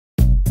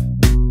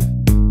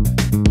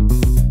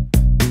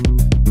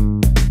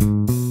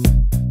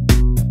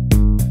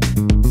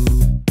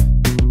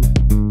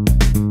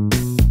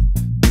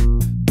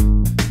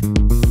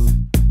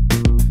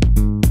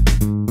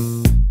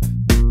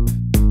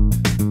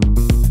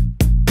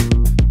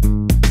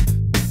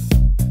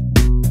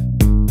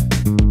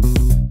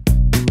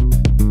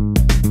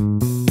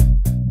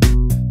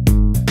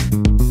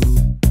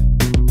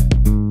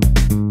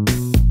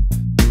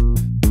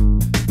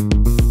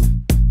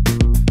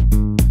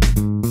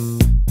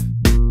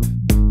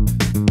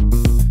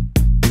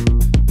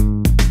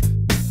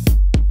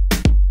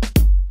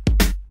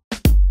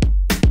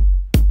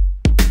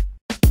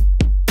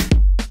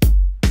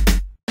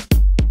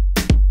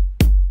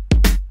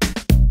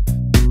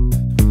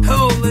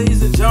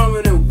and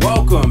gentlemen, and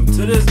welcome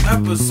to this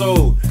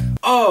episode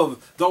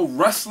of the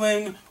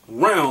Wrestling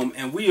Realm,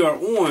 and we are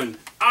on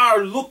our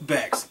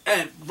lookbacks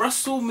at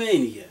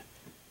WrestleMania.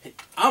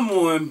 I'm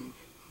on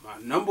my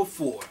number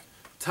 4,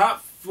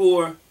 top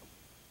fourth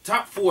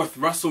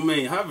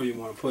WrestleMania, however you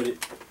want to put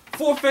it.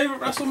 4 favorite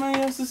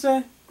WrestleManias to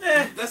say?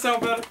 Yeah, that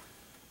sounds better.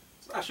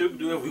 I should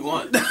do whatever we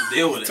want.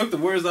 Deal with it. Took the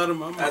words out of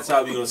my mouth. That's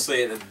how we're gonna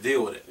say it. And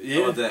deal with it. Yeah,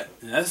 how about that?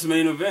 That's the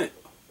main event.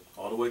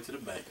 All the way to the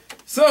bank.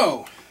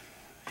 So,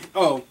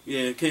 oh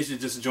yeah, in case you're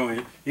just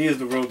joining, he is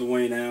the Road to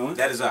Wayne Allen.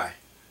 That is I.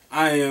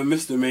 I am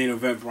Mr. Main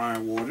Event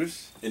Brian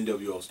Waters.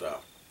 NWO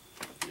style.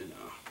 You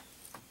know.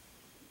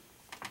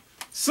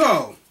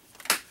 So,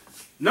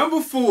 number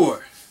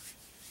 4.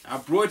 I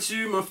brought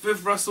you my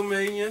 5th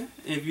WrestleMania.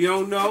 If you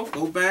don't know,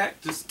 go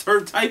back. Just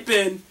type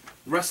in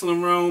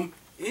Wrestling Wrealm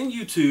in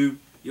YouTube.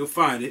 You'll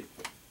find it.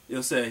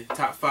 You'll say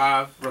top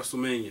 5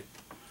 WrestleMania.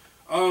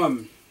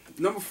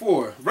 Number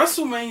 4,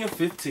 WrestleMania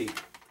 15.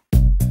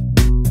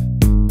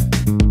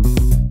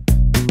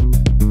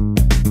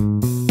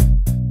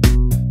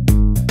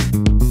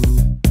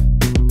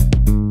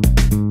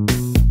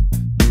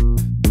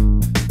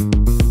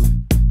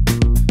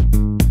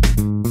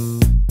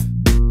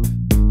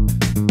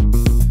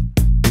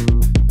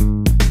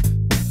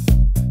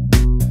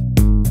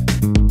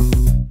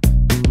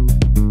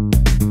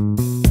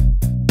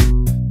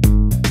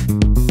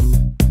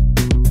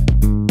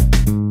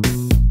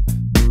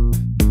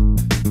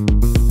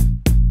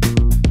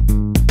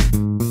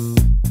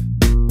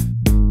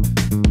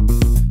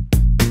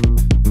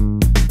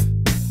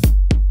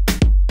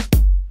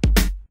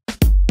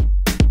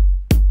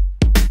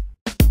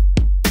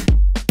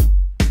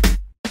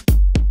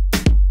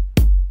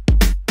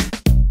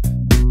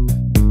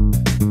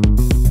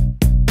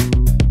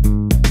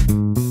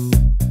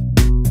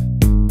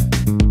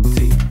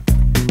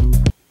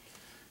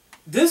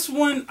 This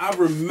one, I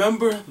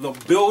remember the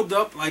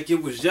build-up like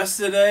it was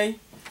yesterday.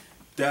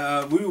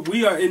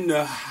 We are in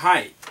the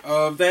height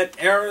of that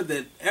era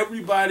that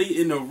everybody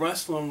in the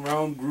Wrestling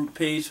Wrealm group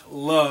page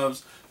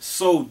loves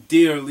so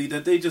dearly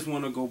that they just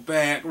want to go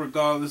back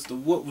regardless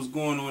of what was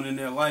going on in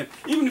their life.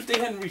 Even if they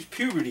hadn't reached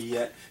puberty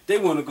yet, they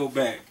want to go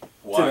back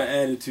to the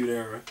Attitude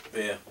Era.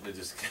 Yeah, they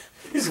just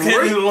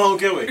can't leave it alone,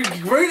 can we?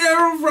 Great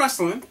era of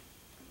wrestling.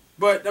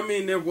 But, I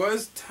mean, there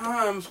was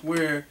times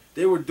where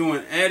they were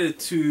doing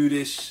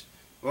attitude-ish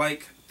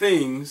like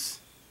things,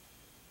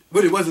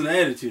 but it wasn't an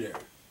Attitude Era.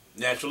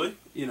 Naturally.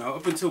 You know,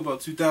 up until about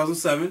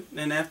 2007,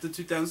 and after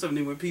 2007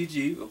 they went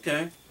PG.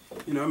 Okay.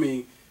 You know, I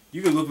mean,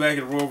 you can look back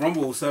at Royal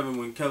Rumble 07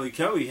 when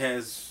Kelly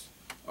has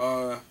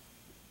the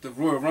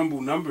Royal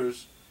Rumble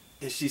numbers,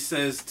 and she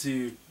says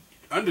to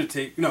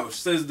she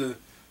says to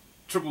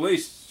Triple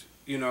H,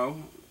 you know,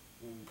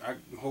 I'm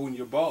holding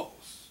your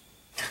balls.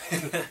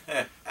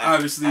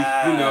 Obviously, you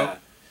know,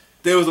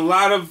 there was a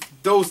lot of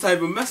those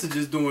type of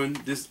messages during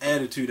this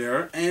Attitude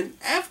Era. And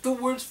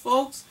afterwards,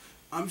 folks,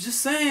 I'm just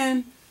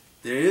saying,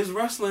 there is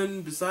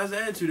wrestling besides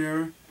the Attitude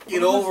Era.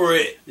 Get over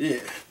it. Yeah.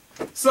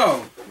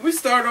 So, we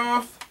start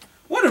off,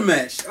 what a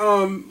match.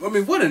 I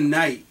mean, what a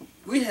night.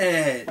 We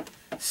had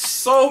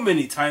so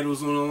many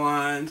titles on the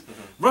line.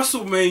 Mm-hmm.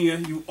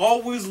 WrestleMania, you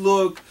always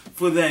look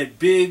for that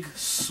big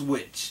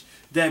switch.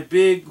 That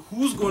big,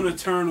 who's going to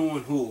turn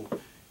on who.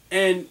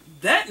 And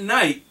that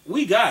night,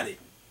 we got it.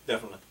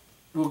 Definitely.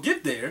 We'll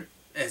get there,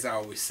 as I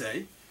always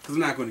say, because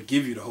I'm not going to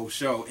give you the whole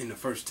show in the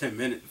first 10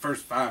 minutes,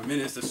 first 5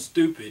 minutes. That's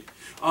stupid.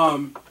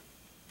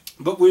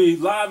 But we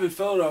live in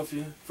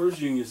Philadelphia,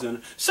 First Union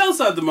Center. Shouts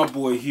out to my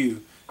boy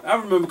Hugh. I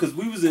remember because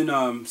we was in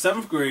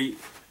 7th grade,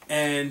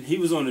 and he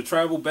was on the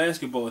travel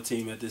basketball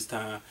team at this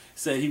time.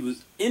 Said he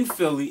was in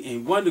Philly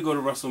and wanted to go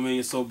to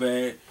WrestleMania so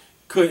bad,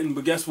 couldn't.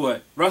 But guess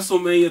what?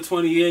 WrestleMania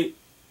 28,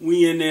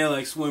 we in there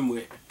like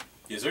swimwear.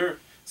 Yes, sir.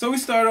 So we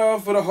start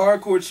off with a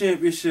Hardcore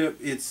Championship.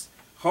 It's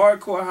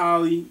Hardcore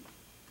Holly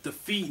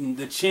defeating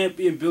the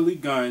champion Billy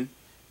Gunn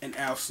and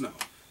Al Snow.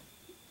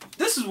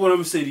 This is what I'm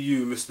going to say to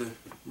you, Mr.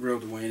 Real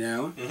Dwayne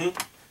Allen. Mm-hmm.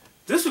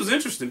 This was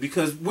interesting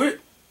because we're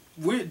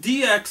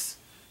DX,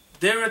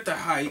 they're at the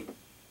height.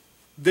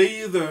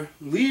 They either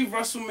leave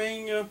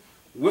WrestleMania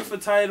with a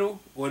title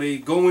or they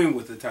go in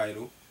with a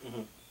title.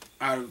 Mm-hmm.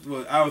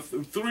 Out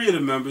of 3 of the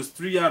members,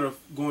 3 out of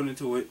going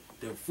into it,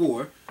 there are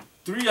 4.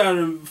 3 out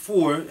of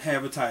 4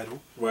 have a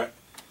title. Right.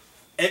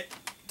 At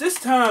this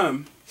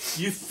time,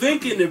 you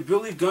thinking that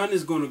Billy Gunn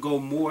is going to go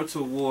more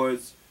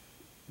towards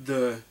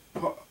the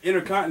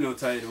Intercontinental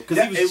title?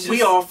 Because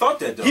we all thought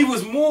that, though. He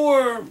was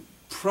more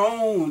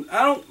prone.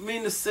 I don't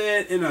mean to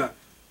say it in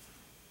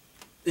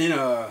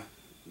a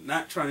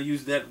not trying to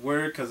use that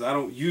word because I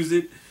don't use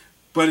it,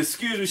 but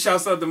excuse me,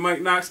 shouts out to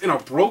Mike Knox, in a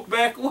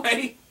broke-back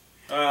way.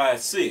 I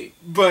see.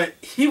 But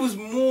he was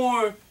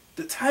more,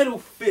 the title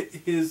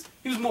fit his,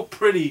 he was more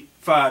pretty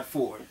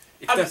 5'4",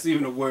 if that's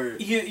even a word.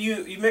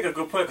 You make a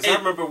good point, because I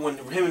remember when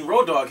him and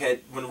Road Dogg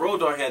had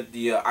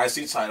the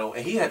IC title,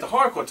 and he had the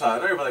Hardcore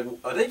title, everybody like,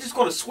 are they just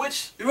going to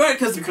switch? Right,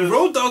 because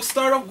Road Dogg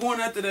started off going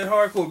after that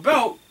Hardcore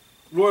belt,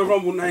 Royal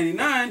Rumble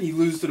 99, he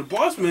loses to the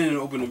Boss Man in the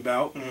opening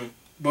bout. Mm-hmm.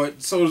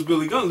 But so does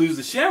Billy Gunn lose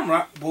to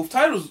Shamrock. Both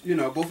titles, you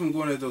know, both of them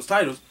going at those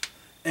titles.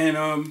 And,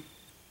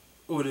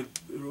 or did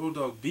Road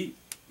Dogg beat?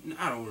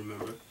 I don't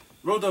remember.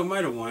 Road Dogg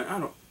might have won.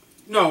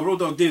 No, Road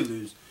Dogg did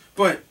lose.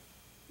 But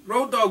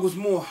Road Dogg was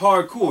more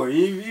hardcore.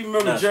 You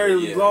remember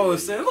Jerry Lawler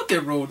saying, look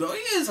at Road Dogg.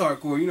 He is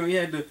hardcore. You know, he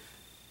had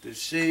the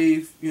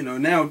shave. You know,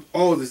 now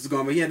all this is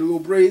gone. But he had the little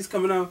braids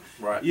coming out.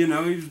 Right. You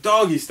know, he was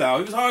doggy style.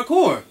 He was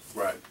hardcore.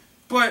 Right.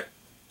 But,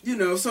 you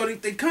know, so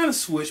they kind of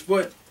switched.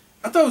 But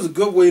I thought it was a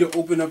good way to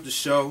open up the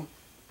show.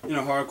 You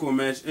know, hardcore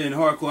match. And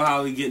Hardcore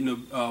Holly getting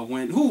the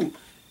win. Who,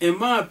 in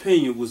my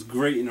opinion, was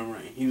great in the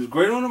ring. He was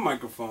great on the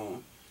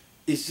microphone.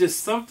 It's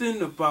just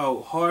something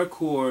about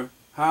Hardcore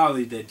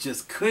Holly that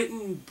just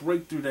couldn't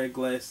break through that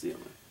glass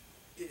ceiling.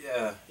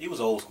 Yeah, he was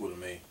old school to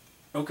me.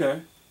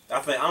 Okay. I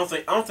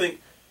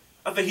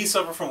think he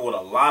suffered from what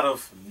a lot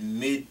of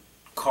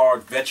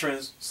mid-card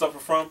veterans suffer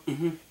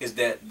from, is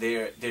that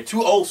they're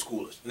too old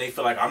schoolers and they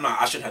feel like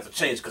I shouldn't have to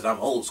change because I'm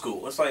old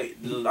school. It's like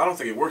I don't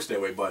think it works that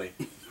way, buddy.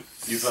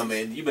 You feel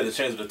me? You better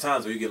change with the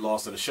times or you get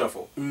lost in the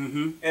shuffle.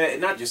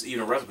 And not just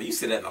even wrestling, but you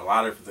see that in a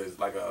lot of things.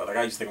 Like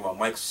I used to think about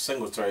Mike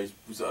Singletary,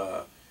 who's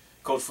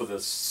coach for the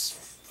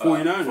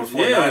 49ers.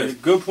 Yeah,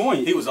 good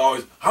point. He was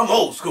always, I'm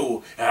old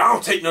school and I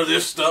don't take none of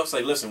this stuff. It's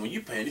like, listen, when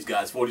you paying these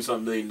guys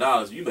 $40-something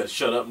million, you better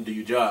shut up and do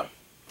your job.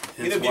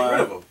 He didn't get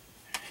rid of him.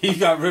 He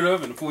got rid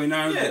of him, and the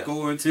 49ers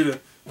go into the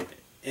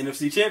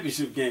NFC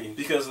Championship game.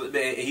 Because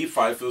he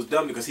probably feels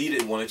dumb because he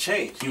didn't want to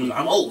change. He was like,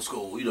 I'm old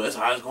school. You know, that's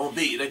how it's going to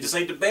be. Like, this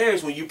ain't the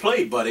Bears when you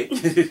play, buddy.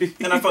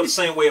 And I felt the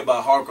same way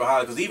about Hardcore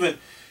Holly because even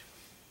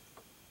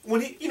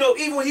when he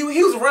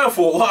was around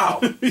for a while.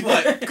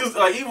 Because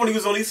even when he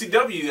was on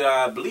ECW,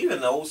 I believe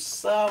in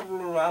those, I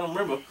don't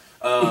remember.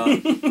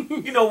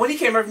 You know, when he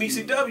came out from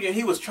ECW and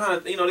he was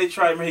trying to, you know, they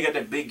tried, remember he got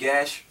that big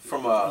gash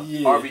from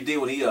RVD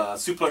when he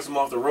suplexed him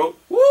off the rope.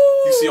 Woo!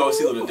 You always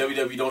see on the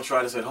WWE Don't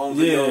Try This at Home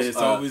videos. Yeah, it's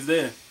always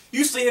there.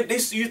 You see him,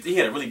 he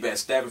had a really bad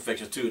staph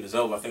infection too in his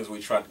elbow. I think it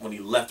was when he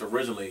left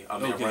originally,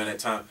 around that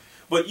time.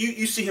 But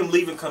you see him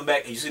leave and come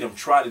back and you see them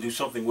try to do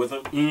something with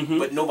him.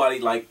 But nobody,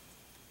 like,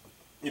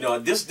 you know,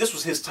 this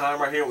was his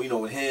time right here, you know,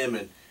 with him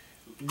and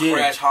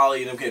Crash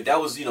Holly and them. That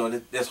was, you know,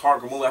 that's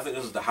hardcore movie. I think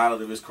this was the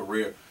highlight of his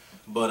career.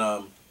 But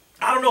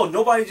I don't know.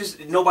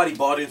 Nobody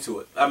bought into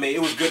it. I mean,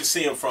 it was good to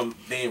see him from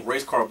being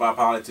race car Bob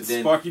Holly to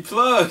then Sparky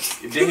Plug.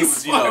 And then he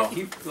was, you know,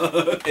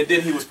 and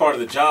then he was part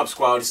of the Job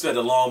Squad. He still had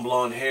the long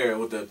blonde hair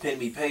with the Pin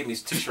Me Pay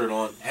Me's t-shirt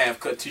on, half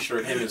cut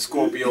t-shirt. Him and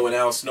Scorpio and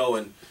Al Snow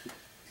and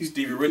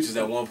Stevie Richards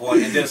at one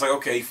point. And then it's like,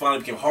 okay, he finally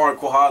became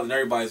Hardcore Holly and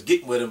everybody's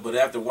getting with him. But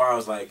after a while,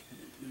 it's like,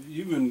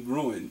 you've been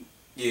ruined.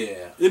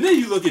 Yeah. And then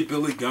you look at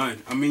Billy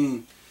Gunn. I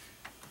mean,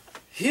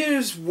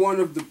 here's one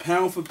of the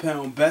pound for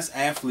pound best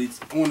athletes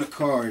on the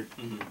card.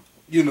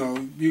 You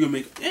know, you're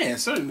going to make,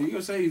 certainly, you're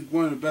going to say he's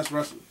one of the best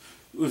wrestlers,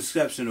 with the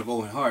exception of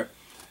Owen Hart.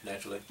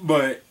 Naturally.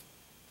 But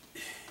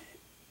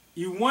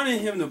you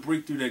wanted him to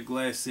break through that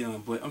glass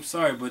ceiling, but I'm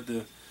sorry, but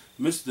the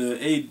Mr.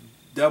 A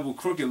double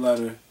crooked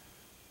letter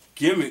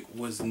gimmick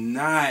was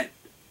not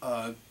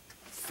a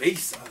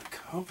face of the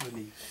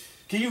company.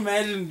 Can you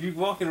imagine you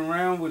walking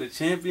around with a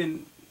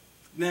champion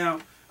now?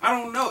 I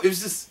don't know. It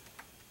was just,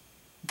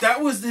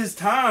 that was his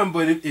time,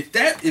 but if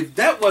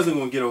that wasn't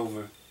going to get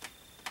over,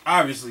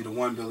 obviously the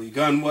one Billy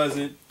Gunn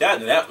wasn't.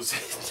 That was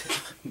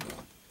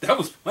that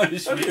was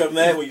punishment. I got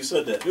mad when you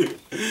said that.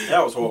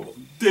 That was horrible.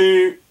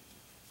 Ding,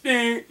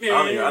 ding, ding.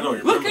 I don't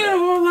even Look remember at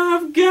all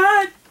I've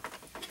got.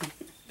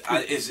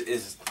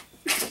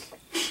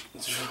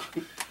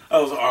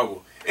 That was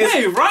horrible.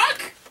 Hey,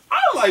 Rock, I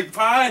like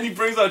pie, and he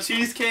brings out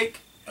cheesecake.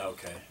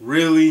 Okay.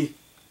 Really?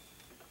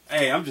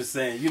 Hey, I'm just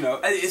saying, you know.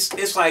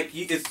 It's like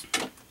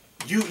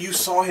you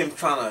saw him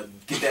trying to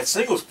get that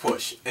singles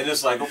push, and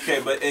it's like,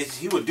 okay, but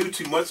he would do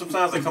too much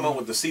sometimes. They come out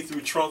with the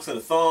see-through trunks and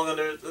the thong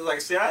under. It's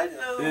like, see, I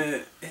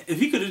know. If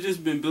he could have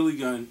just been Billy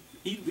Gunn,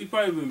 he'd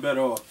probably been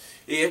better off.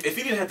 If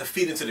he didn't have to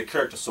feed into the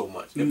character so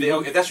much.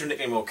 If that's your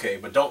nickname, okay,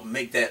 but don't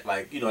make that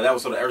like, you know, that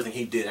was sort of everything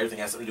he did. Everything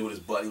has something to do with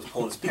his butt. He was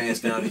pulling his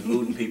pants down. He was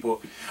looting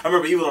people. I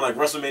remember even on like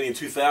WrestleMania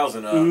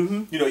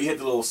 2000, you know, you had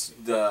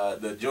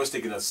the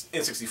joystick in the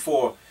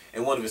N64.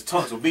 And one of his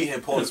tongues would be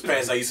him pulling his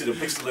pants out. You see the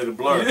pixelated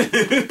blur.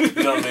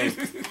 You know what I mean?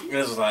 And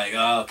it's like,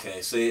 oh,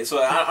 okay.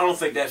 So I don't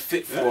think that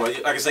fit for,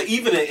 like I say,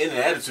 even in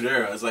the Attitude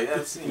Era, it's like,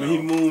 that's, you know. When he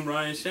mooned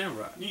Ryan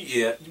Shamrock.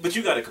 Yeah, but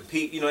you got to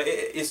compete. You know,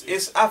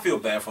 it's. I feel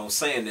bad for him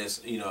saying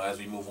this, you know, as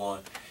we move on.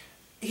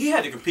 He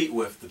had to compete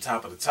with the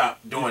top of the top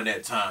during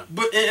that time.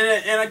 But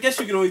and I guess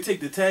you can only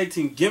take the tag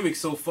team gimmick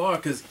so far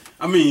because,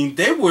 I mean,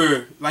 they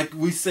were, like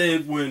we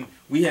said when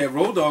we had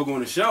Road Dogg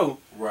on the show.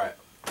 Right.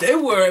 They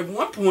were, at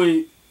one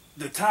point,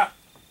 the top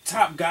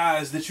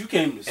guys that you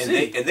came to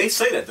see. And they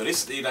say that though. They,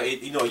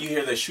 you know, you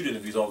hear their shoot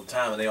interviews all the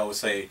time, and they always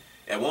say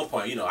at one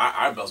point, you know,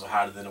 our belts are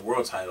higher than the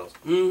world titles.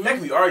 That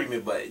can be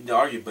argument, but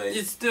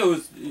it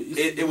still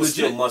it was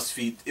still must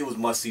see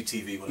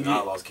TV when the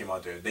Outlaws came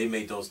out there. They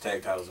made those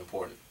tag titles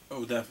important.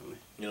 Oh, definitely.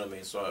 You know what I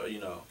mean? So you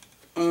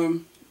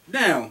know.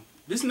 Now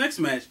this next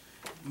match,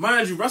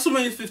 mind you,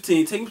 WrestleMania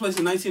 15 taking place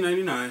in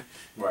 1999.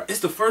 Right. It's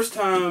the first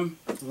time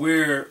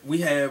where we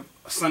have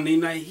a Sunday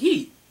Night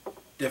Heat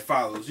that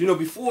follows. You know,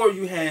 before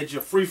you had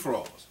your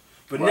free-for-alls.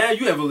 But now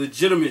you have a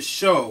legitimate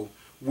show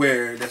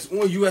where that's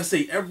on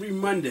USA every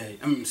Monday.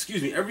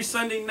 Every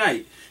Sunday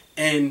night.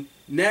 And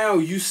now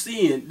you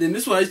seeing, then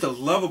this is what I used to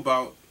love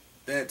about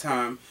that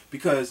time,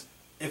 because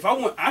if I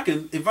wasn't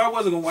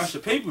gonna watch the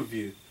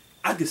pay-per-view,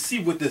 I could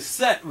see what the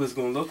set was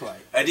gonna look like.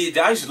 I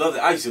used to love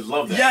that. I used to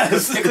love that.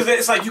 Yes, because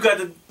it's like you got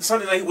the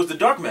Sunday night was the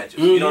dark matches.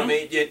 You know what I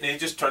mean? Yeah, and they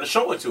just turn the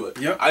show into it.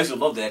 Yep. I used to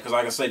love that because,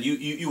 like I said,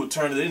 you would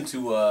turn it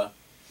into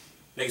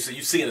like you said,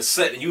 you see in a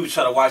set and you would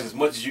try to watch as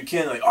much as you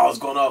can. Like, oh, it's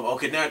going off.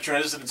 Okay, now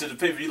transitioning to the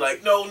pay per view.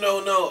 Like, no.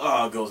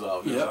 Oh, it goes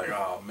off. Yep. It's like,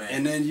 oh man.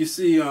 And then you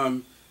see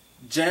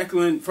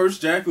Jacqueline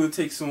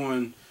takes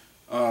on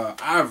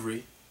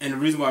Ivory, and the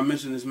reason why I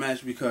mentioned this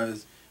match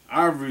because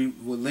Ivory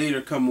would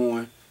later come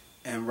on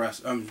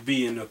and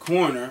be in the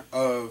corner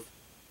of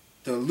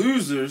the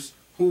losers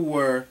who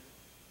were,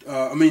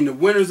 the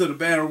winners of the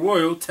Battle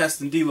Royal,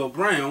 Test and D'Lo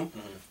Brown,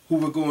 who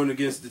were going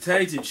against the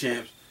tag team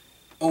champs,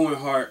 Owen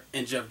Hart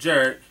and Jeff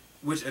Jarrett,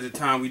 which at the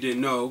time we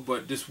didn't know,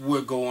 but this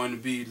would go on to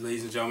be,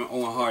 ladies and gentlemen,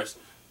 Owen Hart's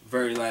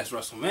very last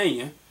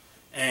WrestleMania,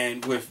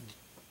 and with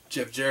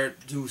Jeff Jarrett,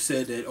 who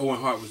said that Owen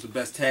Hart was the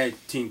best tag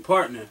team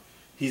partner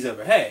he's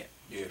ever had.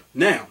 Yeah.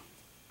 Now,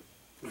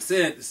 I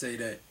said to say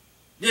that,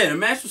 yeah, the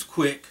match was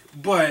quick,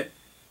 but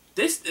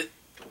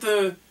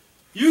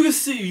you can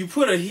see you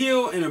put a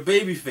heel and a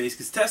baby face,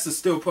 because Test is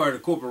still part of the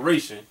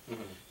corporation.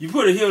 You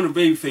put a heel and a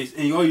baby face,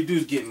 and all you do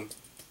is get in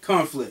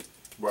conflict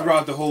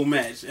throughout the whole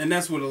match, and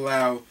that's what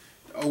allowed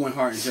Owen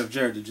Hart and Jeff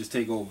Jarrett to just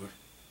take over.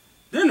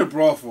 Then the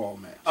brawl for all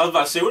match. I was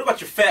about to say, what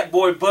about your fat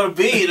boy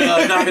Butterbean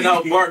knocking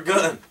out Bart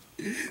Gunn?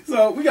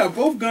 So we got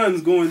both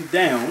guns going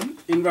down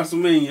in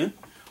WrestleMania,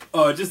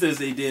 just as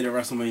they did at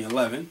WrestleMania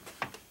 11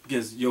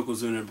 against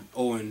Yokozuna and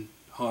Owen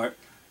Hart.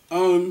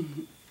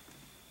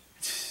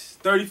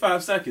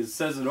 35 seconds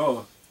says it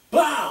all.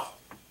 Wow!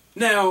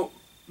 Now,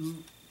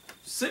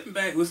 sitting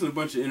back, listening to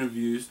a bunch of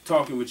interviews,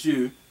 talking with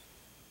you,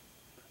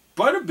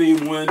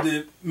 Butterbean wanted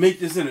to make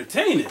this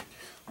entertaining.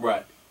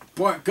 Right.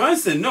 Bart Gunn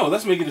said, no,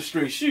 let's make it a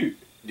straight shoot.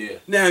 Yeah.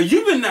 Now,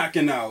 you've been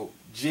knocking out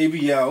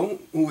JBL,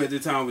 who at the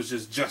time was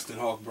just Justin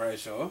Hawk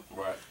Bradshaw.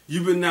 Right.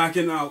 You've been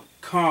knocking out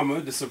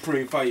Karma, the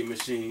Supreme Fighting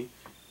Machine,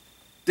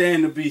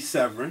 Dan the Beast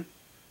Severin,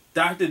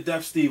 Dr.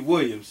 Death Steve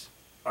Williams.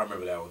 I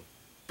remember that one.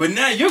 But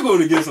now you're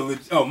going against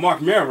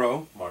Mark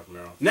Mero. Mark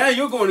Mero. Now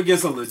you're going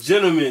against a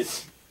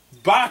legitimate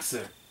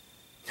boxer.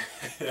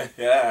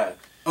 Yeah.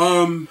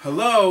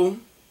 Hello.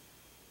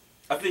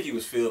 I think he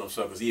was feeling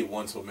himself because he had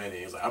won so many.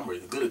 He was like, I'm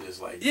really good at this.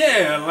 Like,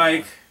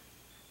 yeah,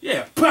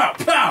 pow,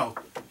 pow.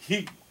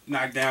 He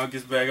knocked down,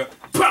 gets back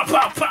up, pow,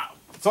 pow, pow.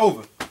 It's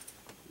over.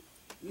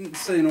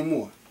 Say no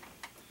more.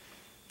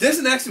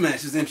 This next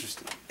match is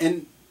interesting.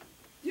 And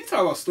you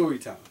talk about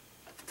storytelling.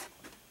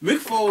 Mick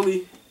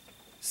Foley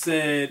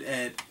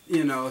said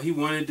he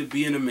wanted to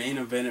be in the main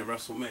event at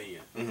WrestleMania.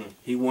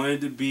 He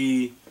wanted to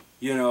be,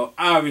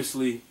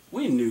 obviously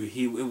we knew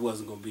it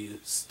wasn't going to be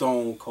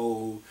Stone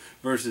Cold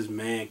versus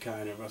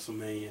Mankind at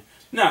WrestleMania.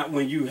 Not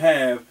when you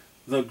have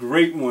the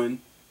great one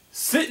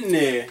sitting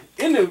there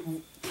in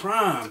the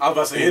prime. I was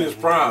about to say in his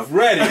prime.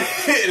 Ready.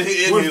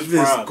 in with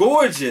this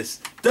gorgeous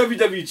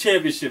WWE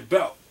Championship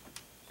belt.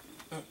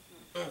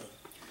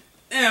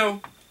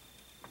 Now,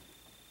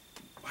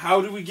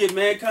 how do we get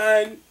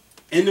Mankind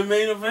in the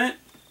main event?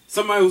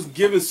 Somebody who's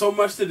given so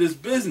much to this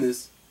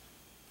business.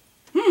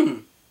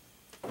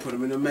 Put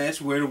him in a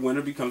match where the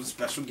winner becomes a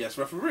special guest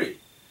referee.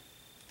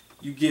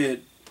 You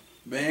get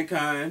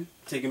Mankind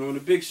taking on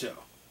the Big Show.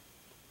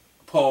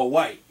 Paul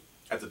White.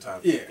 At the time.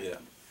 Yeah.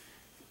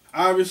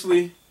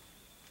 Obviously,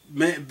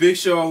 Big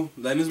Show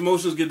letting his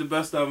emotions get the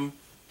best of him.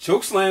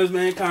 Choke slams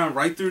Mankind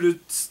right through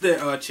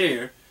the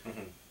chair.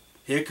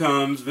 Here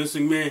comes Vince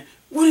McMahon.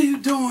 What are you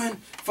doing?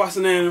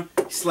 Fussing at him.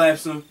 He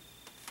slaps him.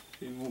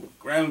 He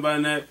grabs him by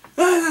the neck.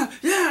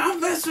 Yeah,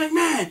 I'm Vince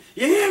McMahon.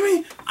 You hear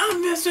me?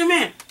 I'm Vince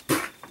McMahon.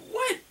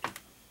 What?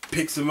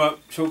 Picks him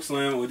up,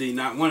 chokeslam, or they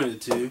not one of the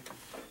two.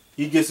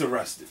 He gets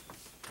arrested.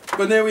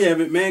 But then we have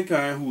it,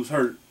 Mankind, who's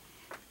hurt.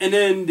 And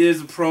then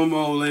there's a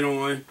promo later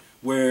on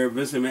where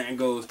Vince McMahon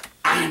goes,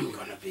 I'm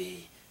going to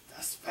be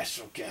the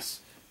special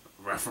guest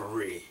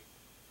referee.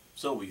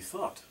 So we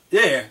thought.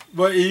 Yeah,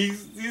 but he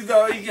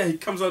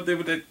comes out there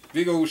with that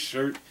big old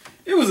shirt.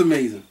 It was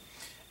amazing.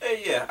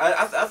 Hey, yeah,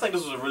 I think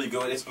this was a really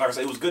good. Like I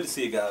said, it was good to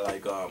see a guy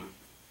like the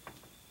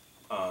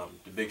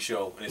Big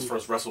Show in his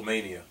first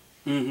WrestleMania.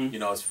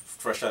 It's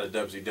fresh out of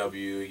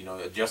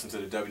WCW. Adjusting to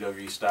the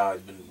WWE style.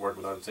 He's been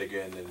working with Undertaker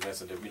and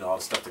then all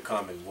the stuff to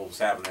come and what was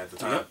happening at the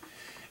time. Yep.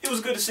 It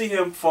was good to see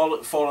him fall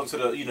into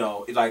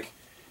the like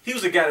he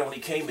was a guy that when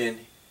he came in.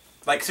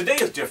 Like, today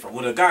is different.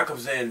 When a guy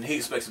comes in, he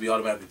expects to be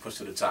automatically pushed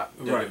to the top.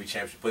 WWE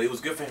Championship. But it was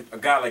good for him, a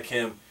guy like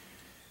him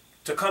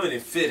to come in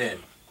and fit in.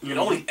 You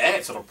know, only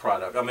add to the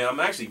product. I mean,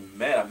 I'm actually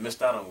mad I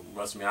missed out on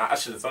WrestleMania. I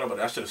should have thought about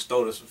it. I should have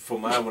stole this for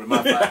mine with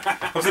my fight.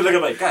 I'm sitting looking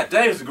like, God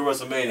dang, it's a good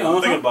WrestleMania.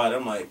 I'm thinking about it.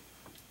 I'm like,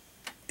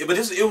 but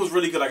it was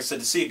really good, like I said,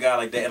 to see a guy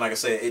like that, and like I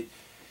said,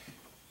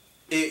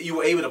 you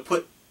were able to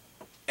put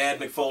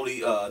Adam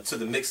McFoley to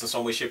the mix in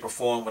some way, shape, or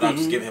form without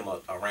just giving him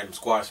a random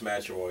squash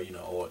match or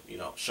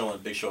showing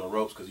Big Show the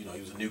ropes because he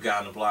was a new guy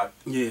on the block.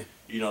 Yeah,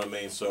 you know what I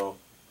mean. So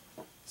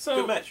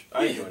good match.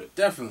 I enjoyed it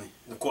definitely.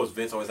 Of course,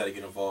 Vince always had to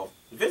get involved.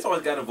 Vince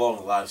always got involved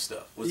in a lot of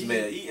stuff.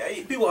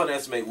 People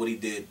underestimate what he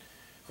did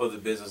for the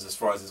business as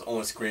far as his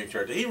own screen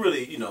character. He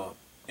really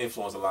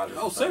influenced a lot of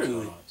things certainly.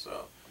 going on.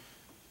 So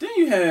then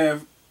you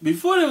have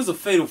before there was a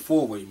fatal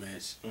 4-way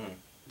match.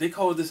 They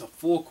called this a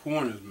 4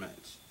 corners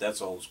match.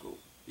 That's old school.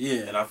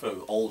 Yeah. And I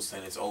feel old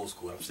saying it's old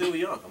school. I'm still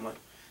young. I'm like,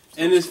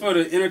 and it's for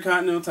the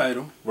Intercontinental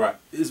title. Right.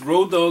 It's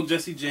Road Dogg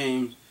Jesse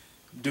James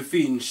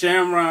defeating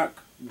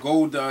Shamrock,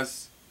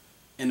 Goldust,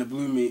 and the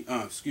Blue Meat.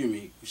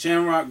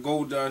 Shamrock,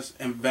 Goldust,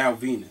 and Val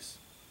Venus.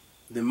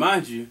 Then,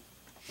 mind you,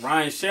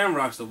 Ryan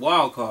Shamrock's the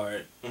wild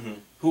card,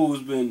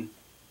 who's been,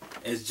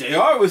 as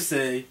JR would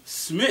say,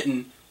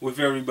 smitten with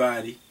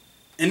everybody.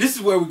 And this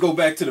is where we go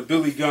back to the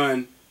Billy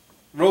Gunn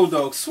Road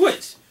Dogg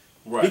switch.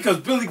 Right. Because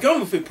Billy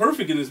Gunn would fit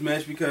perfect in this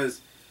match because,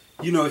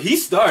 he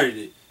started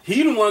it.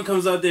 He the one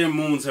comes out there and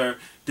moons her.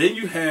 Then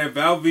you have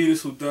Val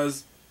Venus who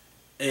does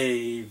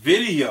a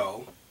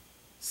video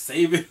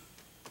saving.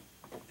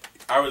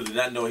 I really did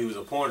not know he was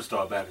a porn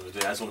star back in the day.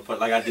 I just want to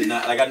put I did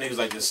not I knew he was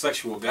like this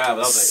sexual guy, but I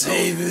was like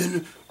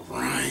saving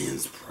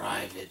Ryan's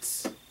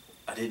privates.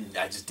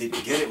 I just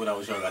didn't get it when I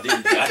was young. I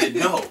didn't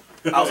know.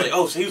 I was like,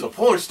 oh, so he was a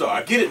porn star.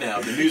 I get it now.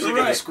 The music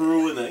and the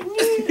screw and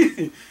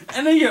the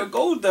and then you have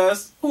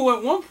Goldust, who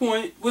at one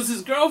point was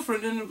his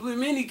girlfriend, and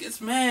when he gets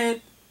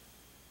mad,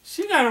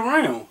 she got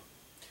around.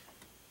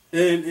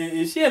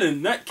 And she had a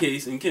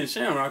nutcase in Ken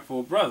Shamrock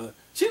for a brother.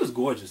 She was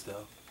gorgeous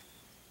though.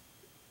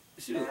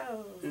 She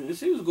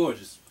was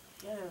gorgeous.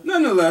 Yeah.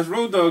 Nonetheless,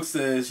 Road Dogg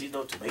says, she's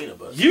no tomato,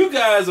 but you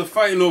guys are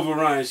fighting over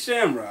Ryan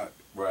Shamrock.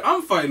 Right.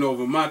 I'm fighting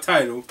over my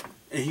title,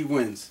 and he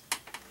wins.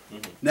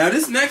 Now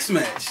this next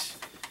match,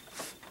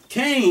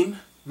 Kane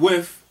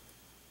with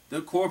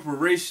the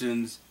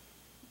corporation's,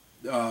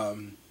 I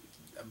don't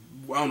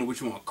know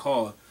what you want to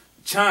call it,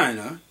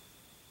 China.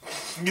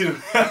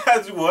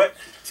 What?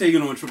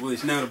 Taking on Triple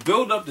H. Now to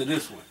build up to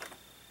this one,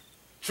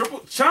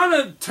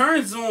 China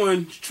turns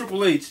on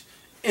Triple H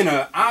in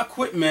an I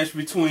Quit match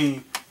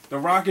between The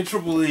Rock and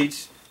Triple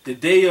H the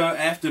day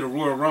after the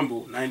Royal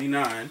Rumble,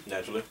 99.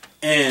 Naturally.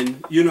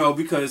 And,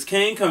 because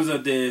Kane comes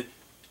up there,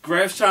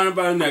 grabs China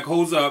by the neck,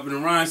 holds up, and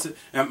then Ryan says,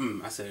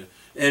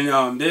 and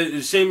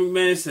Shane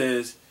McMahon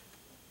says,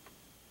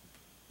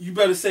 you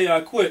better say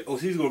I quit, or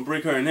he's going to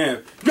break her in half.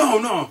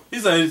 No.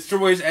 He's like,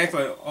 Triple H acts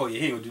like, oh yeah,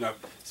 he ain't going to do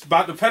nothing. It's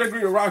about to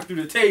pedigree the Rock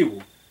through the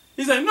table.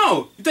 He's like,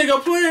 no, you think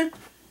I'm playing?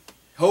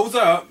 Holds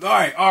up, all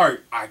right,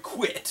 I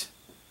quit.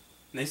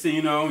 Next thing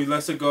you know, he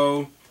lets her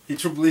go.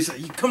 Triple H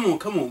like, come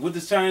on, what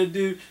does China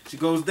do? She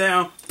goes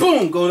down,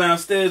 boom, go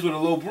downstairs with a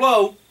low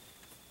blow.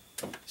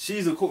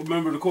 She's a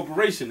member of the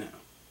corporation now.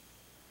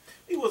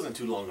 He wasn't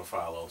too long to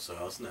follow, so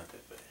it's not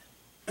that bad.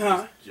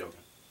 Huh?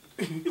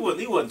 Joking. He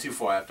wasn't too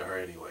far after her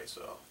anyway,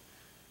 so.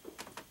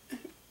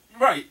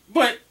 Right,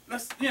 but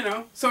that's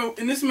So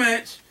in this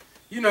match,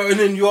 and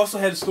then you also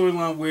had a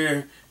storyline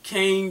where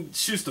Kane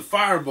shoots the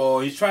fireball.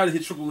 He's trying to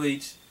hit Triple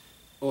H,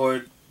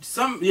 or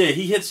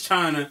he hits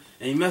China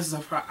and he messes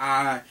up her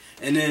eye,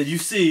 and then you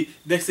see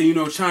next thing you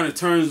know, China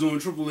turns on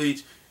Triple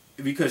H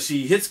because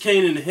she hits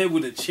Kane in the head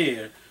with a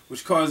chair,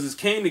 which causes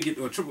Kane to get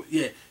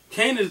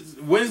Kane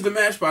wins the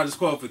match by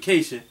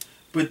disqualification,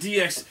 but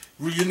DX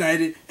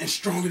reunited and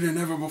stronger than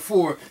ever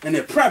before, and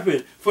they're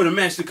prepping for the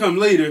match to come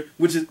later,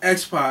 which is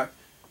X-Pac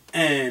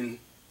and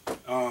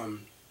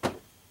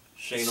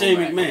Shane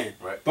McMahon.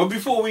 Right. But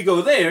before we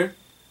go there,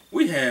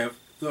 we have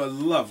the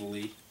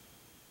lovely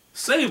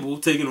Sable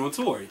taking on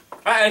Tori.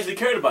 I actually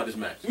cared about this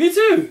match. Me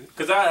too.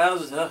 Because I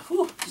was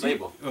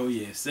Sable. Oh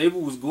yeah, Sable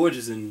was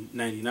gorgeous in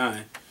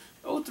 '99.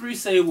 03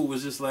 Sable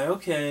was just like,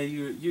 okay,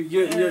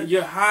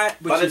 you're hot,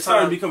 but you're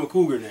starting to become a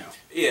cougar now.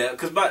 Yeah,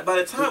 because by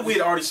the time we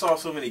had already saw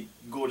so many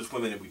gorgeous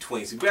women in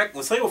between. See, back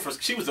when Sable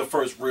first, she was the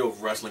first real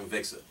wrestling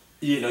vixen.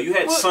 Yeah. You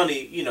had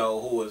Sunny,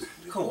 who was,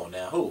 come on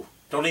now, who?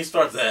 Don't even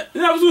start that.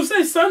 Yeah, I was going to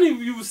say, Sunny,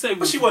 you would say.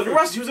 But she wasn't a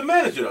wrestler. She was a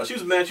manager, though. She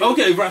was a manager.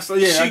 Okay, wrestler,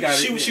 yeah, I got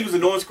it. She was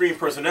an on-screen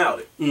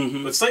personality.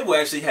 But Sable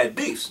actually had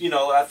beefs.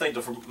 I think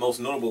the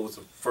most notable was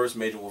the first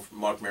major one with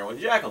Mark Merrill and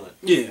Jacqueline.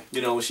 Yeah.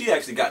 She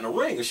actually got in the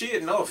ring, and she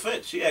had no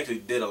offense. She actually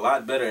did a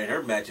lot better in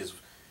her matches,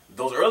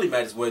 those early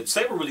matches where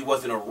Sable really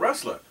wasn't a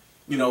wrestler.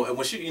 And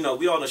when she,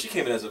 we all know she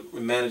came in as a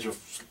manager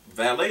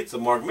valet to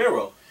Mark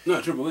Merrill.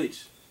 No, Triple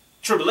H.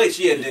 Triple H,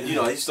 yeah, and then,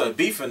 he started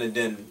beefing, and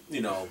then,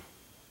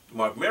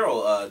 Mark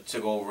Merrill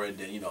took over, and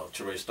then,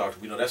 Triple H started,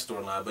 we know that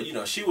storyline,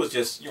 but, she was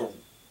just,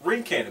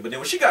 ring cannon. But then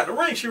when she got in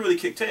the ring, she really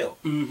kicked tail.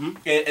 And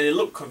it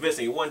looked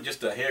convincing. It wasn't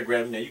just a hair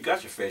grabbing. Now, you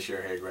got your fair share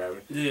of hair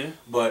grabbing. Yeah.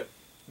 But,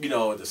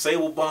 the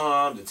Sable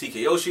bomb, the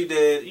TKO she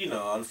did,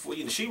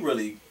 she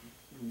really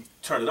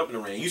turned it up in the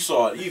ring. You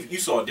saw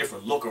a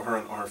different look of her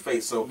on her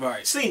face. So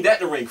seeing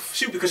that in the ring,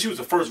 because she was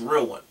the first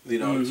real one. She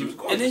was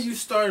gorgeous. And then you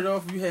started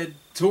off, you had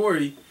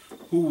Tori,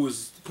 who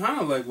was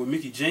kind of like what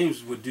Mickie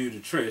James would do to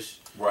Trish.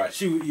 Right.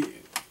 She would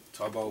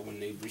talk about when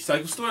they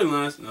recycle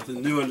storylines,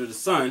 nothing new under the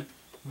sun,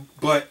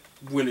 but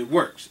when it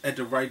works at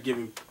the right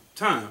given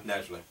time.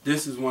 Naturally.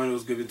 This is one of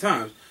those given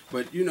times.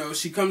 But, you know,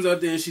 she comes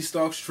out there and she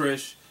stalks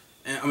Trish.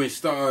 And I mean,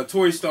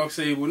 Tori stalks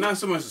Sable. Not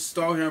so much to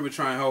stalk her, but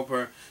try and help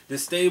her.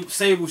 This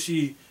Sable,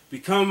 she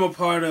become a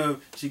part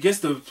of. She gets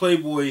the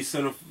Playboy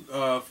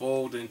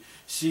centerfold, and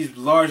she's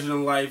larger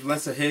than life.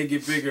 Lets her head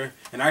get bigger,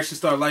 and I actually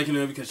start liking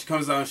her because she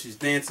comes out and she's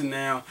dancing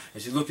now,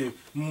 and she's looking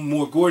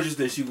more gorgeous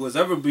than she was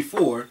ever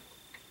before.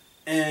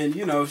 And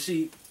you know,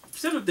 she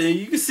sit up there.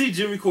 You can see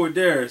Jimmy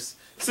Corderas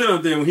sit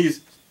up there when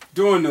he's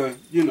doing the,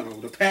 you know,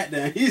 the pat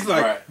down. He's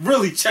like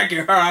really checking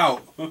her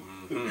out,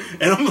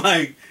 and I'm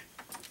like,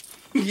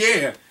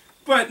 yeah.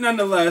 But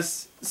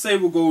nonetheless,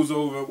 Sable goes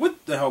over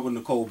with the help of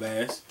Nicole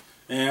Bass.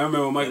 And I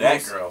remember Mike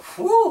that girl.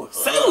 Whew.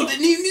 Sable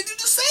didn't even need to do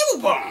the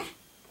Sable bomb.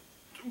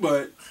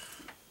 But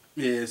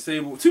yeah,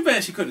 Sable. Too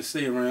bad she couldn't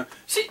stay around.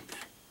 She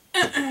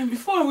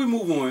before we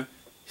move on,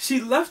 she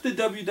left the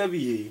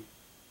WWE.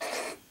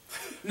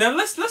 Now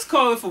let's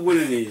call it for what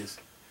it is.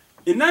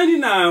 In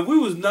 '99, we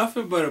was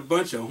nothing but a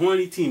bunch of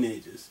horny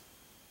teenagers.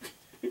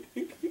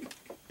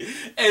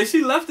 And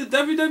she left the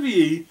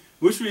WWE,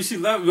 which means she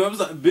left. It was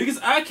the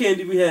biggest eye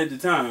candy we had at the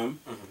time.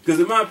 Because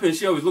in my opinion,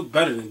 she always looked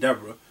better than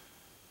Deborah.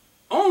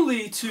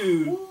 Only to...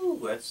 Ooh,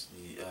 that's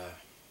the...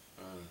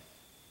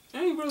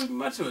 ain't really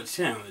much of a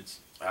challenge.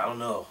 I don't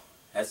know.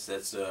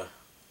 That's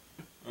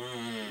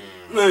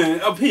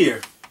Man, up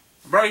here.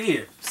 Right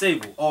here.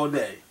 Sable, all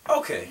day.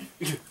 Okay.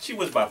 She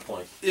was my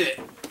point.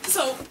 Yeah.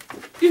 So,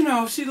 you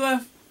know, she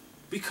left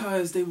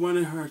because they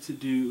wanted her to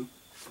do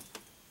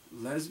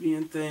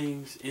lesbian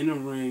things in a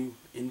ring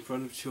in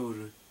front of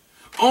children.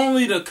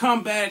 Only to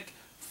come back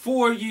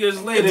 4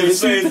 years later in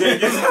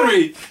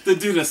 2003 to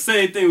do the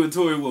same thing with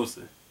Tori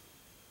Wilson.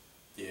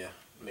 Yeah,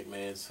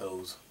 McMahon's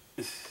hoes.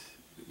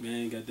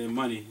 Man, got that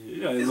money.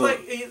 Yeah, it's look.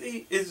 like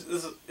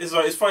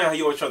it's funny how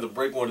he always tried to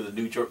break one of the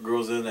New York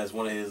girls in as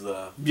one of his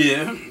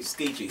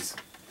sketchies.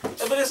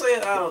 But it's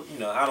like I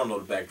don't know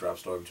the backdrop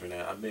story between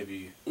that.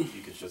 Maybe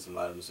you can shed some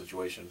light on the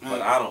situation,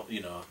 but I don't.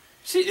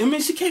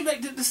 She came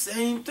back did the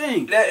same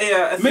thing.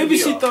 Maybe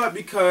she thought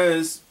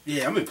because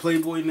I'm in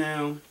Playboy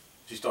now.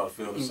 She started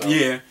feeling herself.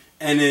 Yeah,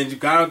 and then you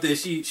got out there.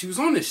 She was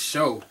on this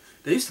show.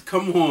 They used to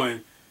come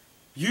on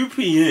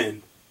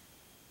UPN.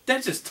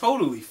 That just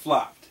totally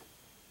flopped.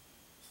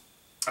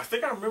 I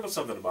think I remember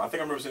something about it. I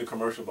think I remember seeing a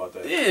commercial about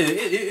that.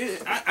 Yeah,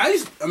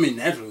 I mean,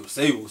 naturally it was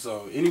Sable,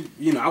 so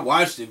I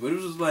watched it, but it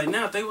was just like,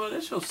 now think about it,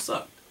 that show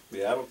sucked.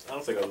 Yeah, I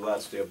don't think I was allowed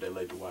to stay up that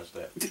late to watch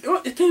that.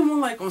 It came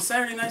on like on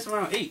Saturday nights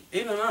around 8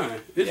 or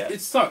 9.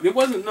 It sucked. It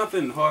wasn't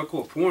nothing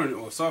hardcore porn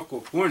or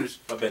softcore pornish.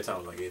 My bedtime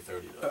was like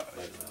 8:30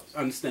 though.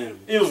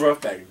 Understandable. It was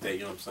rough back in the day,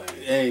 you know what I'm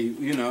saying? Hey,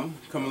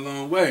 come a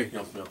long way.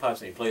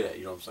 Pops ain't play that,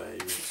 you know what I'm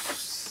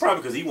saying?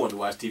 Probably because he wanted to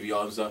watch TV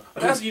all the time.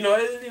 But that's, Hey,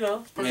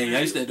 I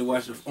used to have to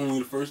watch only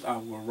the first hour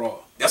of Raw.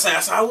 That's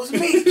how it was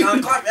me. 9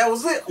 o'clock, that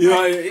was it.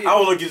 I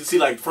was looking to see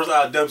like the first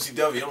hour of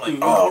WCW. I'm like,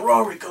 oh,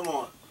 Rory, come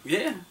on.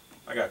 Yeah.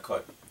 I got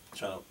caught.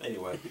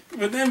 Anyway.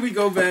 But then we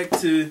go back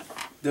to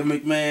the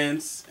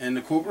McMahons and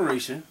the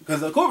corporation.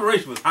 Because the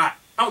corporation was hot.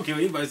 I don't care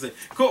what anybody say.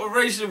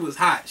 Corporation was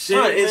hot. Shane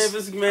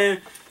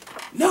McMahon,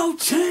 no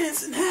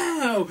chance in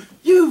hell.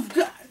 You've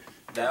got...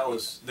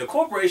 The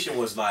corporation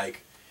was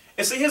like...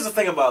 And see, here's the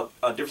thing about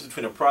difference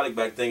between a product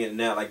back then and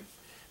now. Like,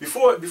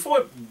 before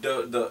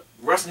the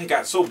wrestling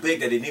got so big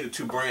that they needed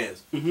 2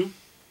 brands, you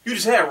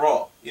just had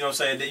Raw. You know what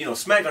I'm saying?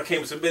 SmackDown came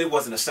and said, it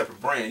wasn't a separate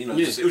brand. It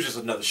was just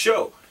another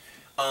show.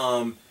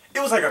 It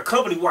was like a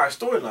company-wide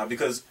storyline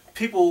because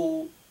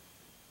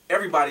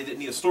everybody didn't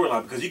need a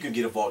storyline because you can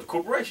get involved in a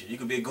corporation. You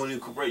can be a go-to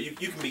corporation.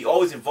 You can be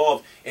always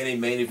involved in a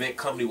main event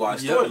company-wide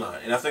storyline.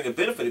 And I think it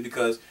benefited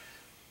because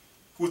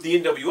with the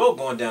NWO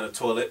going down the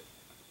toilet,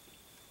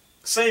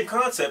 same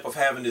concept of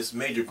having this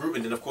major group,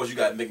 and then of course you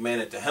got McMahon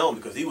at the helm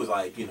because he was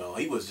like, he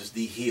was just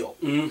the heel,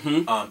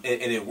 and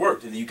it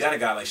worked. And you got a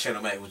guy like Shane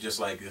O'Mac who was just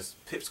like this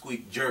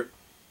pipsqueak jerk,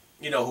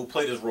 who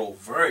played his role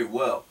very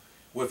well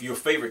with your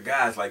favorite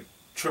guys like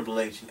Triple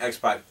H and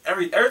X-Pac.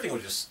 Everything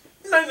was just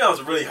 99 was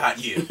a really hot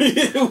year.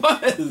 It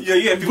was. Yeah,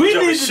 you had people we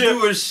jumping need to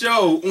do a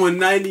show on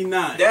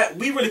 99.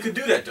 We really could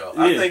do that though.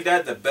 I think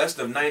that the best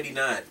of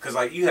 99 because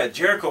like you had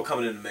Jericho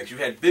coming in the mix, you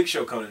had Big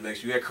Show coming in the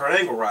mix, you had Kurt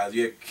Angle rise,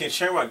 you had Ken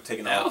Shamrock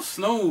taking off. Al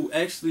Snow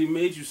actually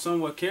made you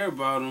somewhat care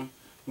about him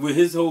with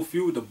his whole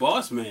feud with the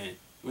Boss Man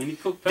when he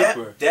cooked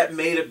Pepper. That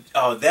made it.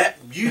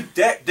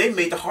 They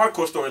made the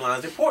hardcore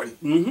storylines important.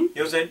 You know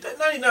what I'm saying?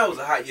 99 was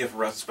a hot year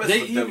for us,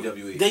 especially for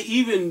WWE. They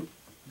even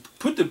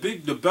put the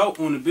belt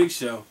on the Big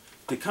Show.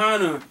 To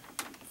kind of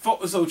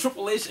so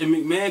Triple H and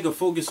McMahon could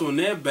focus on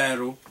their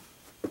battle,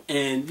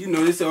 and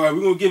they said, all right,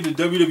 we're gonna give the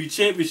WWE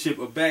Championship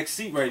a back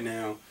seat right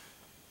now.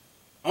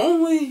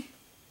 Only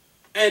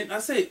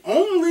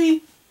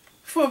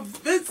for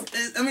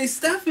Vince,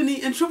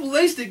 Stephanie and Triple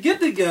H to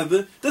get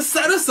together to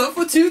set us up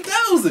for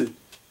 2000.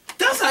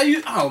 That's how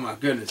you. Oh my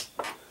goodness.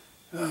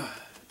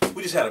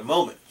 We just had a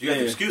moment. You have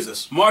to excuse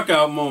us. Mark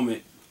out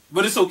moment,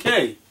 but it's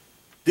okay.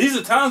 These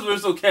are times where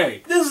it's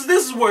okay. This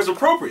is where it's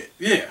appropriate.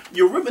 Yeah.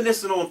 You're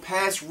reminiscing on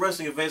past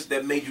wrestling events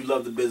that made you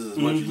love the business as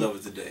much as you love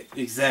it today.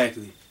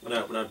 Exactly. When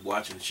I'm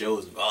watching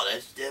shows and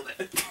that's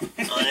stupid.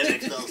 Oh, that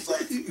makes no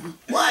sense.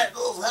 What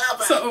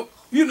happened? So,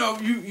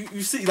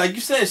 you see, like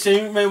you said,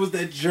 Shane McMahon was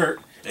that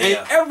jerk. Yeah.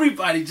 And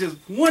everybody just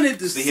wanted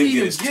to see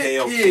him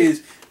get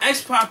his.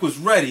 X-Pac was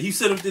ready. He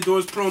set up the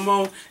doors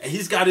promo, and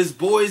he's got his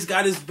boys,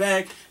 got his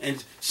back.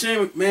 And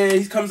Shane McMahon,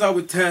 he comes out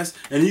with Test,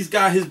 and he's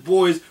got his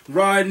boys,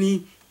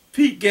 Rodney,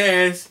 Pete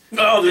Gas.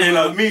 Oh,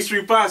 and Mean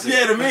Street Posse.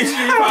 Yeah, the Mean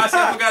Street Posse.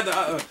 I forgot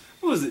the,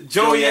 what was it?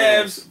 Joey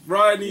Abs,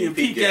 Rodney, and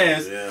Pete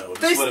Gas. Yeah,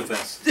 with the sweater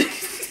vest.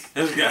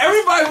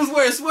 Everybody was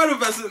wearing sweater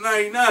vests in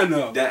 '99,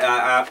 though.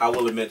 I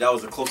will admit, that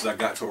was the closest I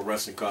got to a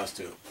wrestling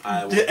costume.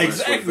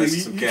 Exactly,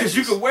 because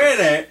you could wear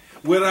that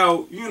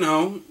without,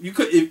 you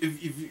could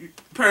if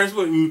parents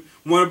wouldn't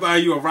want to buy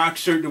you a rock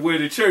shirt to wear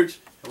to church.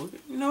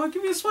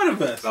 Give me a sweater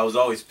vest. I was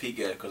always Pete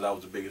Gas because I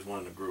was the biggest one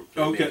in the group.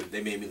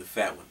 They made me the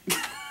fat one.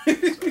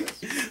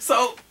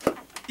 So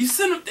you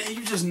sit up there, and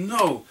you just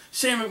know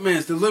Shane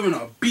McMahon's delivering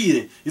a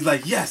beating. He's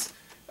like, yes.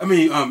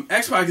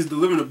 X-Pac is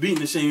delivering a beating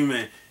to Shane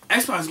McMahon.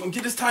 X-Pac is going to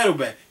get his title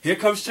back. Here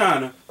comes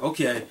Chyna.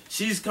 Okay,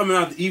 she's coming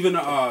out to even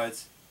the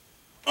odds.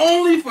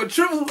 Only for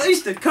Triple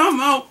H to come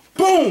out,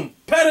 boom,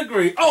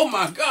 pedigree. Oh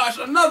my gosh,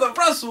 another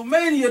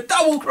WrestleMania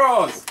double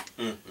cross.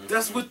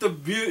 That's what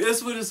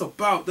that's what it's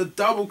about. The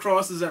double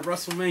crosses at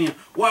WrestleMania.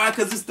 Why?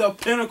 Because it's the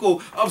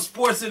pinnacle of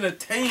sports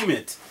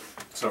entertainment.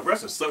 So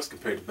wrestling sucks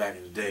compared to back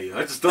in the day.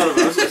 I just thought of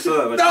it.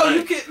 No,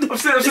 you can't. I'm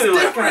sitting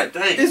like, God,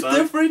 dang, it's son.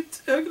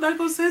 different. I'm not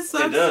gonna say it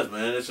sucks. It does,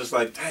 man. It's just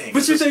like, dang.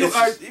 But you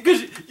think,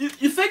 because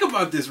you think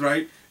about this,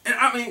 right? And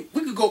I mean,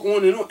 we could go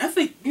on and on. I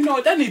think,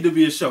 that need to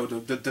be a show.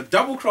 The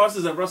double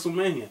crosses at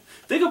WrestleMania.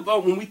 Think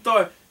about when we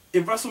thought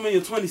in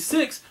WrestleMania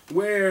 26,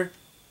 where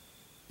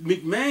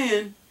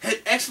McMahon had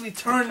actually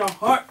turned the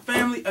Hart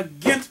family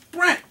against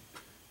Bret.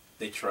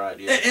 They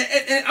tried, yeah.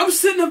 And I'm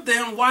sitting up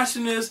there and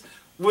watching this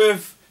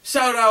with,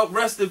 shout out,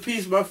 rest in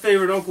peace, my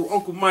favorite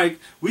Uncle Mike.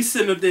 We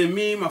sitting up there,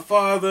 me, my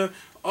father,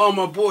 all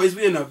my boys,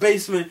 we in the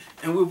basement,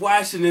 and we're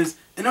watching this.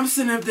 And I'm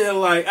sitting up there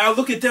like, I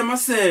look at them, I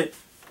said,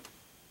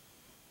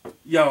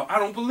 yo, I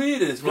don't believe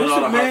this. All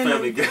the Hart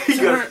family,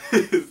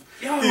 the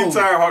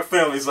entire Hart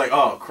family is like,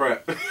 oh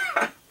crap.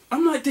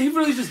 I'm like, they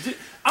really just did.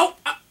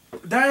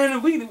 Diana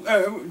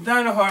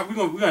Hart,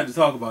 we got to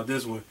talk about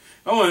this one.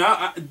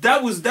 That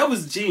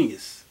was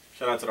genius.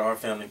 Shout out to the Hart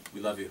family.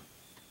 We love you.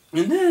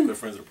 And then good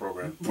friends of the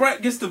program.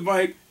 Bret gets the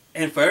mic,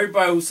 and for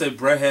everybody who said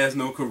Bret has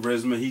no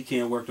charisma, he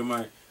can't work the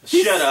mic.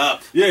 Shut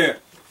up. Yeah.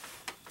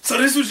 So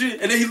this was you,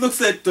 and then he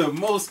looks at the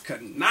most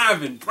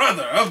conniving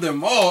brother of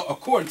them all,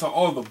 according to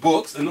all the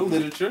books and the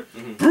literature,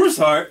 Bruce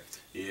Hart.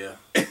 Yeah.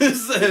 It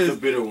says, the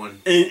bitter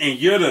one. And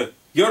you're the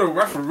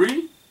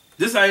referee.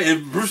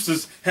 And Bruce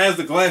just has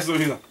the glass on.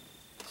 He's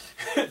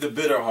like, the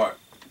bitter Hart.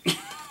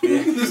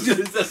 Yeah.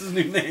 That's his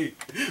new name.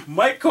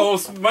 Mike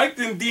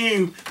and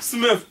Dean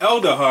Smith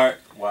Elder Hart.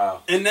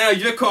 Wow. And now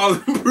you're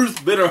calling Bruce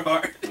Bitter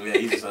Hart. Yeah,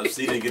 he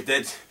didn't get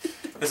that.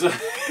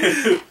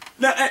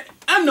 Now,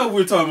 I know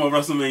we're talking about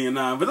WrestleMania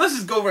 9, but let's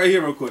just go right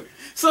here real quick.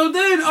 So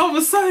then, all of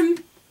a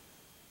sudden,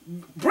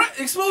 Bret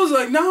exposed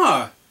like,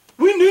 nah,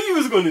 we knew you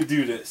was going to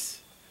do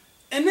this.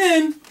 And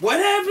then, what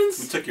happens?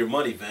 We took your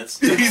money,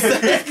 Vince.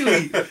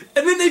 Exactly.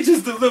 And then they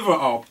just deliver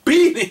a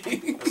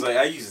beating. It's like,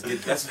 I used to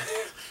get that's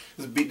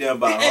beat down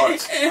by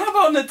Hearts. And how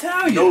about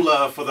Natalia? No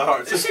love for the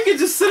Hearts. She could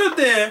just sit up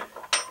there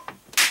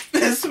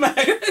and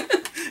smack.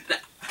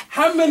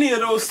 How many of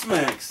those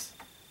smacks,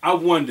 I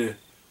wonder,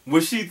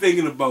 was she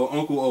thinking about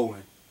Uncle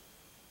Owen?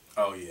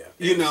 Oh, yeah.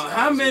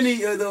 How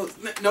many of those,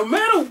 no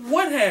matter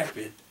what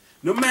happened,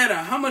 no matter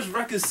how much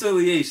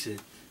reconciliation,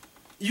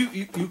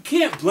 you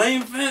can't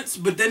blame Vince,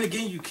 but then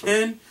again you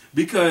can,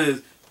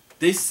 because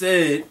they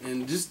said,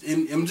 and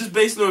I'm just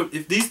basing on,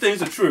 if these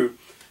things are true,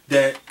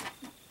 that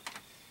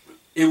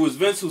it was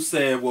Vince who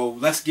said, well,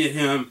 let's get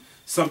him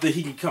something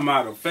he can come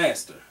out of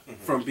faster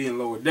from being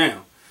lowered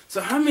down.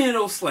 So how many of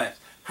those slaps,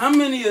 how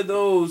many of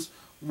those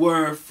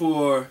were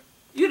for,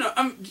 you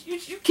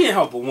can't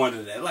help but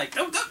wonder that. Like,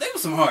 they were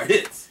some hard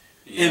hits.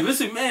 Yeah. And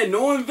Vince McMahon,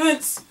 knowing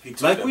Vince,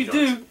 like we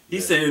do, he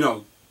said,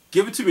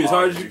 give it to me as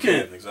hard as you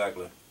can.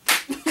 Exactly.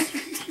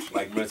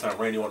 Like, many time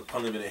Randy wanted to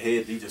punch him in the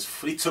head, he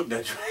took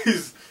that,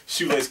 his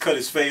shoelace cut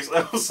his face.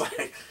 I was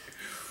like,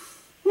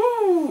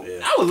 woo.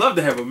 Yeah. I would love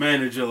to have a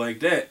manager like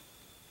that.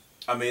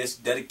 I mean, it's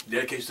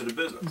dedication to the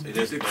business. It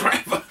is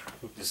crap.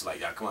 Just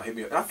like, y'all, come on, hit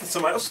me up. I think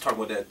somebody else was talking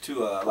about that,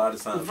 too, a lot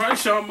of times. Right,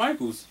 Shawn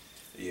Michaels.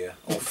 Yeah,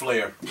 on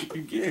Flair.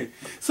 Yeah.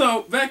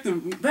 So back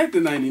to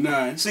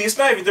 '99. See, it's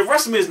not even the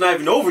WrestleMania is not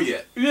even over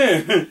yet. Yeah.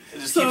 It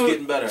just keeps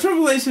getting better.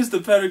 Triple H is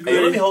the pedigree.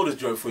 Hey, let me hold this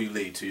joint before you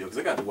leave to you, because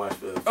I got to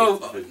watch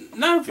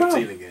not a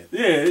problem. 15 again.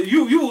 Yeah,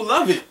 you will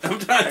love it. I'm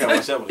trying. I got to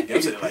watch that one again.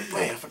 I'm sitting like,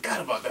 man, I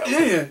forgot about that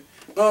Yeah.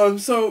 one.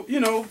 So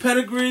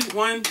pedigree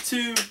 1,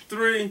 2,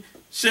 3.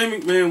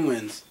 Shane McMahon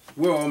wins.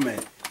 We're all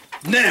met.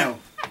 Now,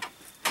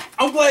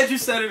 I'm glad you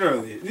said it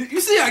earlier.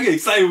 You see, I get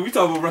excited when we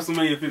talk about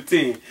WrestleMania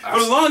 15.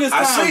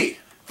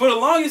 For the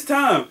longest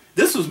time,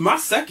 this was my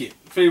second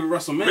favorite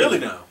WrestleMania. Really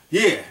now?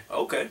 Yeah.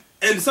 Okay.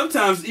 And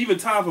sometimes even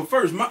tied for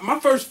first. My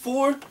first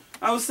 4,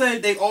 I would say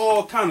they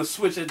all kind of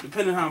switch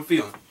depending on how I'm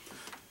feeling.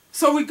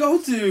 So we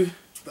go to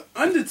The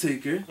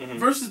Undertaker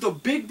versus the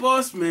Big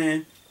Boss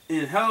Man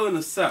in Hell in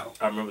a Cell.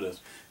 I remember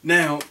this.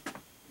 Now,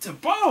 to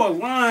borrow a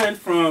line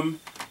from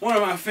one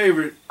of my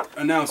favorite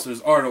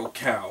announcers, Ardo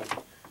Cow,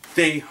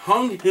 they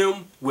hung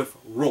him with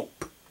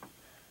rope.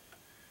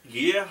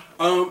 Yeah.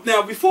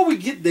 Now, before we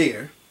get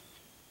there,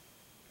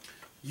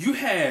 you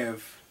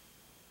have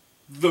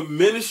the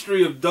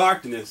Ministry of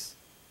Darkness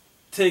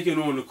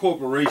taking on the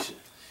corporation.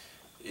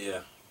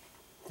 Yeah.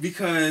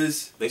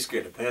 Because they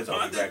scared the pants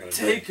off me back in the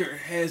day. Undertaker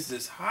has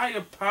this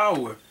higher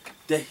power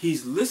that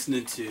he's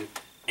listening to,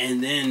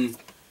 and then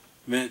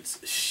Vince,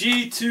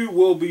 she too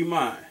will be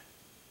mine.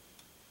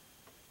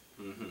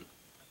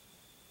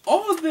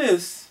 All of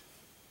this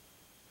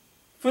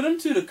for them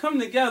two to come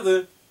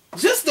together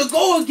just to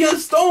go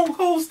against Stone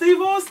Cold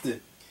Steve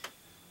Austin.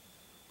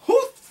 Who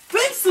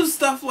thinks of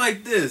stuff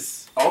like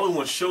this? All in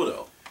one show,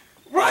 though.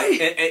 Right.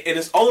 And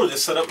it's only to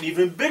set up an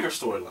even bigger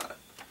storyline.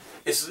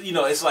 It's, you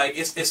know, it's like,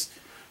 it's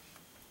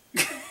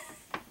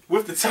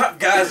with the top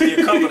guys in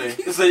your company.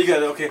 So you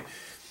got, okay.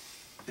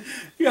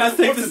 You gotta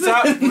take with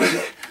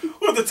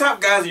the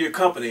top guys in your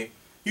company,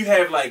 you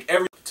have like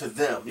every to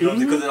them, you know,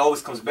 because it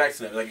always comes back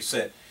to them. Like you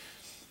said,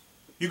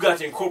 you got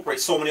to incorporate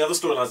so many other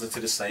storylines into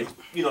the same,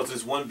 you know, to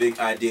this one big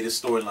idea, this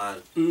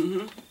storyline,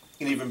 an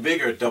even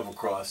bigger double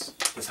cross,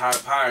 this higher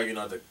power, you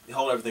know, to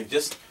hold everything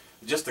just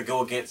to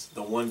go against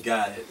the one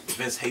guy that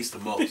Vince hates the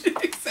most.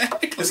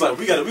 Exactly. It's like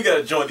we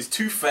gotta join these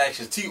two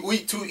factions, two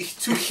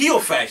heel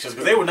factions,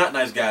 because they were not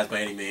nice guys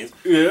by any means.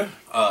 Yeah.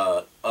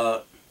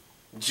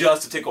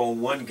 Just to take on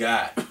one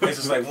guy. It's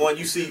just like one,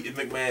 you see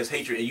McMahon's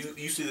hatred, and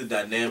you see the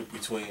dynamic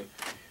between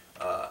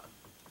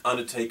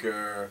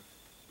Undertaker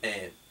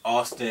and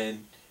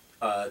Austin,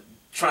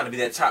 trying to be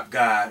that top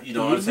guy. You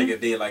know, Undertaker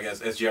did, like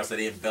as JR said,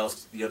 they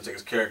embellished the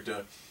Undertaker's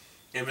character,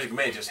 and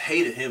McMahon just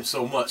hated him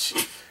so much.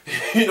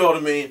 You know what I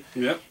mean?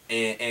 Yep.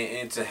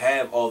 And to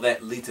have all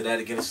that lead to that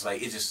again, it's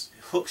like it just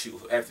hooks you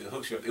after it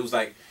hooks you. It was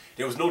like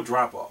there was no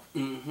drop off.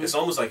 It's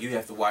almost like you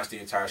have to watch the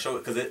entire show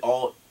because it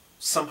all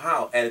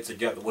somehow added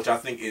together, which I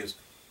think is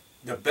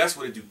the best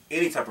way to do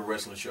any type of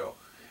wrestling show.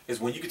 Is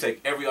when you can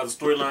take every other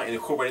storyline and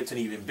incorporate it to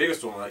an even bigger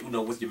storyline, you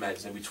know, with your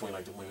matches in between,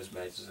 like the women's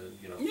matches and,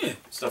 you know,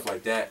 stuff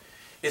like that.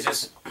 It's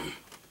just,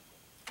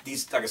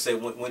 these, like I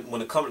said, when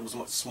the company was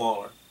much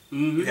smaller,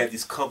 you had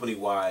these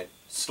company-wide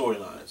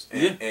storylines.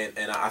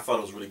 And I thought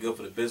it was really good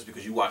for the business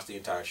because you watched the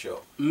entire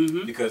show.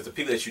 Because the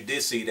people that you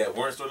did see that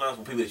weren't storylines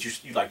were people that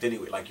you liked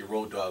anyway, like your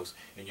Road Dogs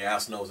and your Al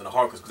Snows and the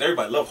Hardcore, because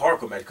everybody loved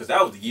Hardcore matches because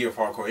that was the year of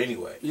Hardcore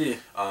anyway.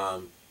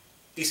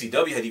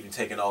 ECW had even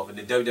taken off, and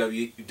the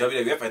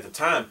WWF at the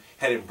time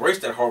had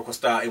embraced that hardcore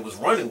style and was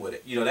running with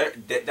it. You know,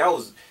 that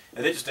was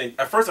an interesting.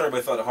 At first,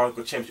 everybody thought the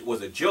hardcore championship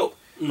was a joke,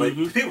 but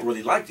people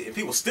really liked it, and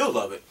people still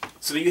love it.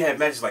 So then you have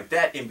matches like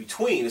that in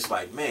between. It's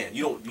like, man,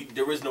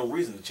 there is no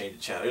reason to change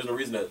the channel. There's no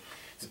reason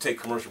to take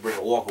commercial break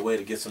or walk away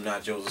to get some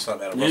nachos or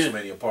something at a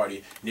WrestleMania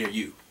party near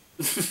you.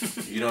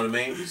 You know what I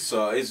mean?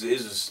 So it's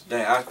just,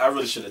 dang, I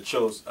really should have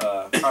chose.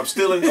 I'm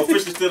officially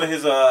still in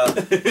his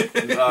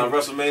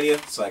WrestleMania.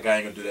 It's like I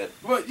ain't gonna do that.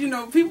 But you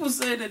know, people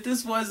say that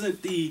this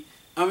wasn't the.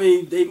 I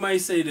mean, they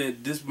might say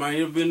that this might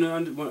have been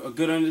a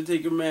good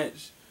Undertaker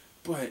match,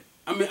 but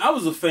I mean, I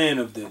was a fan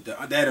of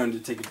that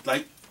Undertaker.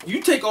 Like,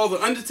 you take all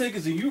the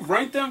Undertakers and you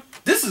rank them.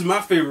 This is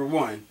my favorite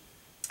one.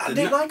 I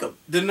did like him.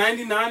 The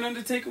 '99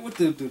 Undertaker with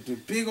the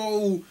big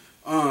old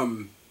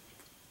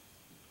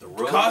the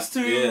robe?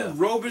 Costume,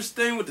 robish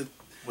thing with the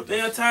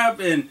thing on top,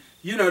 and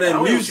you know that I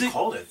don't music. know what you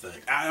call that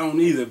thing. I don't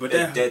either, but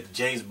that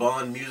James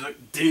Bond music.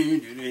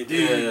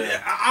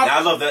 Yeah.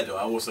 I love that though.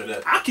 I will say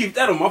that. I keep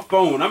that on my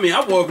phone. I mean,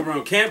 I walk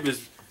around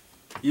campus.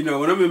 You know,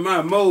 when I'm in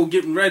my mode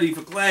getting ready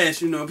for class,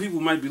 you know,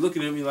 people might be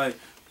looking at me like,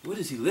 "What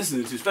is he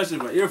listening to?" Especially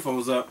with my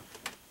earphones up.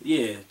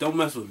 Yeah, don't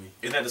mess with me.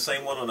 Isn't that the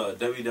same one on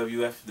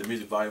WWF, the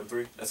Music Volume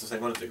 3? That's the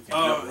same one.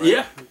 Right?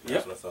 Yeah.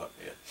 That's what I thought.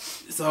 Yeah.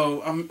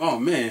 So oh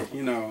man,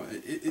 you know,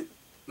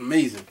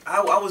 amazing.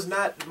 I was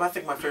not. I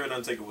think my favorite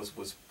Undertaker was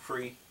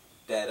pre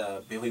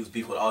that he was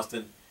beef with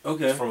Austin.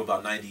 Okay. From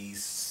about late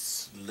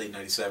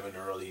 '97,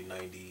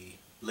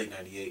 late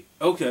 '98.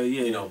 Okay,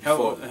 yeah. You know,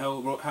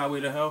 before Highway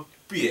to Hell.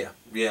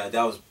 Yeah,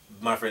 that was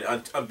my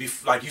favorite.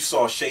 Like you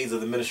saw shades of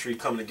the Ministry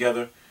coming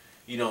together.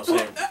 You know what I'm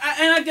saying?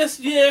 And I guess,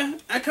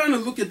 I kind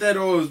of look at that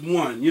all as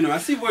one. You know, I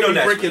see where you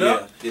break it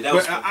up. Yeah, that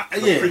was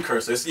the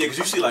precursor. Yeah, because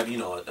you see, like, you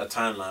know, a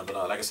timeline. But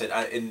like I said,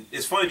 and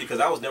it's funny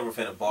because I was never a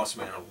fan of Boss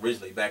Man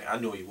originally. Back, I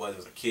knew who he was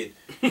as a kid.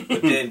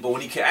 But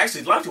when he came, I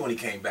actually liked it when he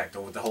came back,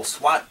 though, with the whole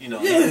SWAT, you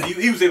know. Yeah.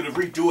 He was able to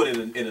redo it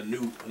in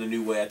a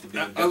new way after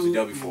being in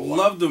WCW for a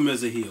while. I loved him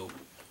as a heel.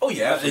 Oh,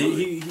 yeah,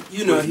 absolutely.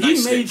 He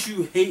made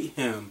you hate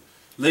him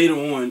later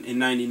on in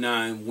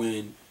 '99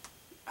 when...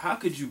 How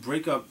could you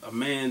break up a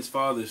man's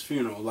father's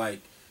funeral?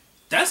 Like,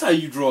 that's how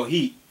you draw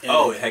heat.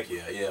 Oh, heck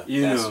yeah.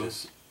 You know.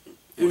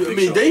 I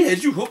mean, they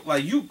had you hooked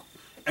like you...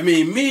 I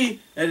mean, me,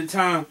 at the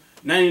time,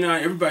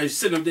 '99, everybody's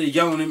sitting up there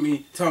yelling at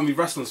me, telling me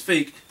wrestling's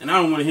fake, and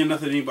I don't want to hear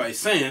nothing anybody's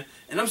saying.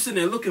 And I'm sitting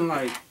there looking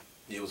like...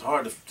 It was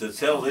hard to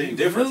tell any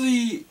difference.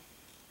 Really,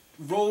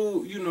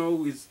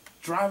 is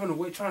driving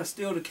away, trying to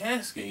steal the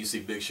casket. And you see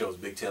Big Show's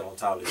Big Tail on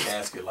top of the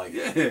casket. Like,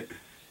 yeah.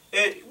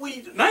 And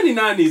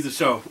 99 needs a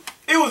show.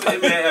 It was,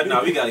 man,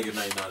 no, we got to give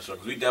 99 a show,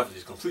 because we definitely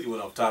just completely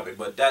went off topic.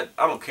 But that,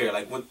 I don't care.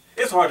 Like, when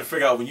it's hard to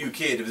figure out when you're a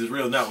kid if it's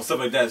real or not when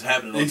something like that is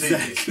happening on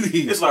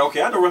TV. It's like,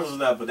 okay, I know wrestlers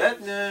now, but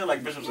that,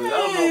 like Bishop said, I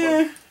don't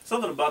know. But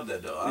something about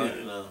that, though.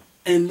 Yeah.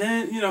 And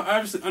then,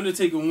 obviously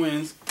Undertaker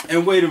wins.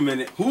 And wait a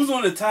minute, who's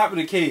on the top of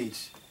the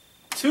cage?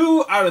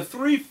 2 out of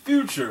 3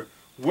 future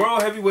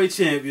World Heavyweight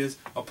Champions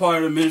are part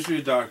of the Ministry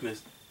of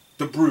Darkness,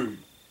 the Brood.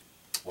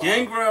 Wow.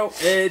 Gangrel,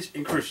 Edge,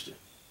 and Christian.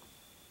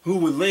 Who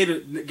would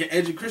later,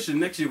 Edge and Christian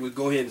next year would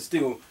go ahead and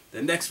steal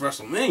the next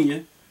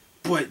WrestleMania.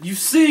 But you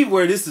see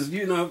where this is,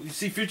 you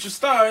see future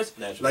stars,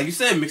 naturally. Like you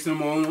said, mixing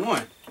them all in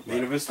one.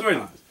 Main event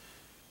storylines.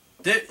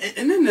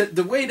 And then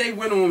the way they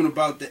went on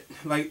about that,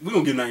 like, we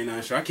don't get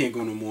 99 show. I can't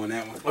go no more on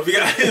that one. Well,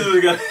 because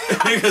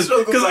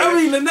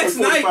the next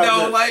night,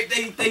 though, like,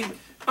 they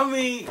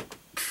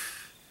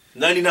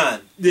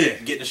 99. Yeah.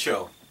 Getting the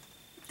show.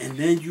 And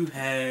then you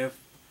have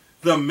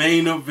the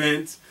main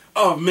event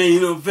of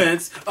main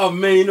events of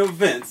main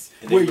events,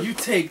 where you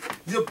take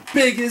the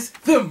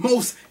biggest, the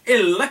most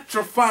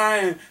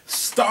electrifying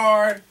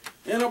star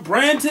in a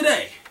brand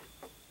today,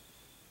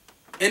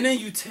 and then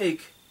you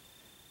take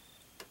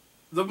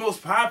the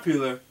most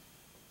popular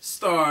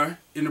star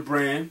in the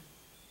brand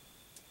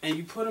and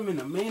you put him in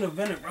the main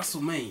event at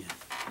WrestleMania.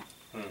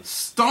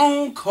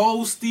 Stone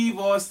Cold Steve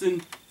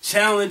Austin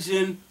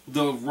challenging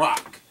The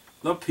Rock,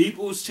 the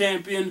People's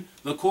Champion,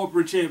 the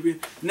Corporate Champion.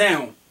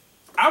 Now,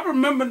 I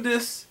remember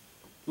this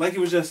like it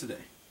was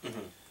yesterday.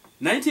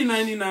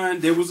 1999,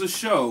 there was a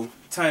show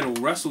titled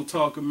Wrestle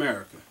Talk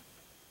America.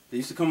 They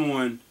used to come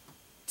on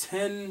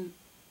 10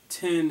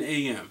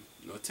 a.m.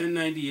 or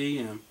 10:90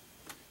 a.m.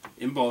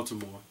 in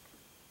Baltimore.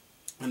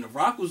 And The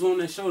Rock was on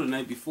that show the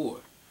night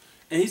before.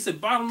 And he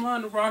said, bottom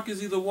line, The Rock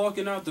is either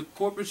walking out the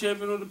Corporate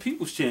Champion or the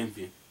People's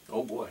Champion.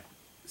 Oh, boy.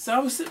 So I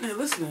was sitting there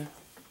listening.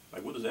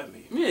 Like, what does that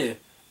mean? Yeah.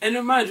 And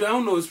then, mind you, I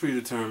don't know it's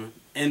predetermined.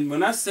 And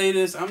when I say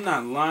this, I'm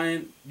not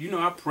lying.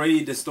 I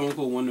prayed that Stone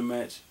Cold won the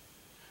match.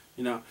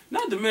 Not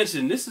to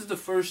mention, this is the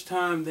first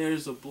time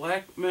there's a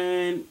black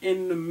man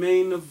in the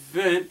main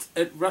event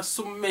at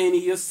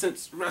WrestleMania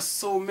since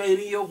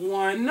WrestleMania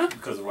 1.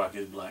 Because The Rock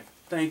is black.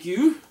 Thank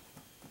you.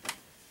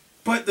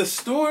 But the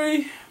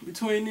story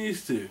between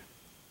these two,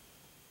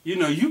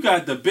 you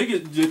got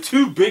the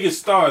two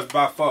biggest stars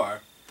by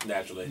far.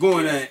 Naturally.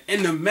 Going at,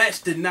 and the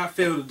match did not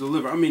fail to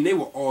deliver. I mean, they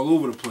were all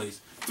over the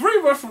place.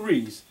 3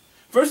 referees.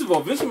 First of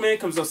all, Vince McMahon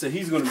comes out and said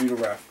he's going to be the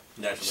ref.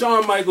 Naturally.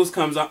 Shawn Michaels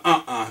comes out,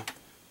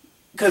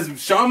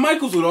 Because Shawn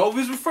Michaels would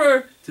always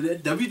refer to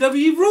that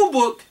WWE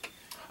rulebook.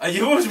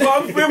 What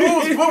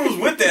was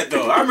with that,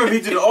 though? I remember he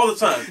did it all the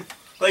time.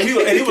 Like he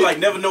would like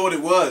never know what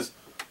it was.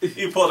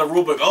 He pulled a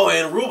rulebook. Oh,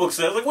 and the rulebook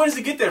says, like, where does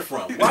he get that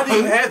from? Why do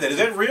you have that? Is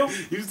that real?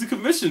 He was the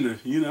commissioner,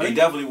 He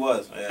definitely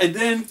was. Yeah. And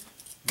then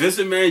Vince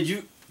McMahon,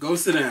 you go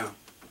sit down.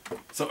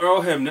 So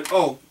Earl Hebner.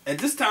 Oh, at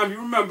this time, you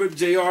remember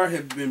JR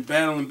had been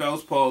battling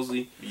Bell's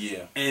palsy.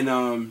 Yeah.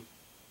 And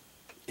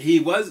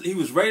he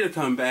was ready to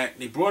come back.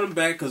 They brought him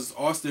back because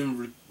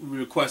Austin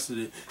requested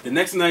it. The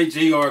next night,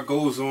 JR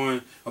goes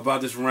on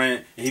about this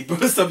rant, and he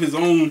puts up his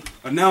own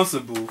announcer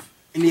booth.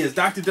 And he has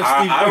Dr. Death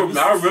Steve. I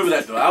remember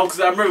that though. Because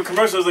I remember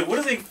commercials like, what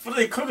are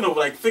they cooking over?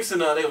 Like fixing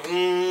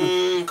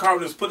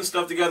carpenters putting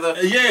stuff together.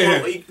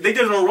 Yeah. They did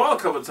it on Raw a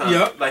couple of times.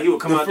 Yep. Like he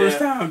would come out there. The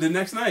first time, the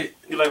next night.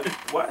 You're like,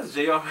 why is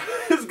JR?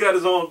 He's got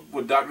his own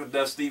with Dr.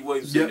 Death Steve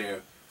Williams in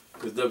there.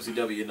 Because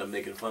WCW ended up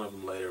making fun of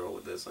him later or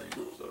with that same.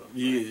 So,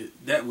 yeah,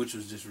 that which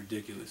was just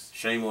ridiculous.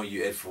 Shame on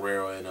you, Ed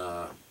Ferrero and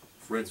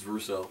Vince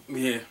Russo.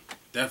 Yeah,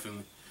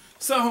 definitely.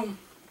 So,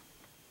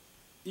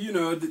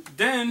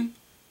 then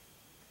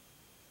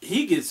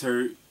he gets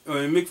hurt,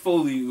 and Mick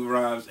Foley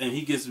arrives, and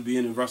he gets to be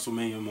in a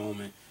WrestleMania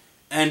moment.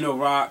 And The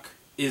Rock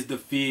is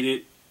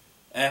defeated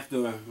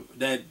after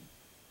that,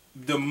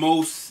 the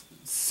most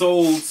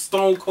sold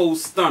Stone Cold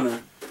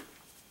Stunner,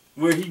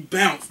 where he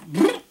bounced.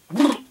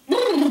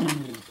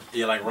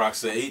 Yeah, like Rock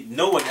said,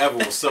 no one ever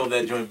will sell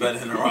that joint better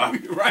than The Rock.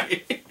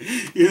 Right.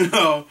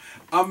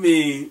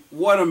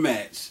 What a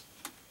match.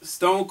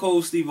 Stone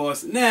Cold Steve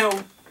Austin. Now,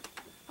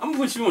 I'm going to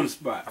put you on the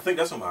spot. I think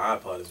that's on my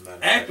iPod, as a matter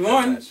of fact. Act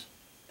 1,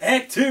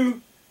 Act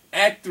 2,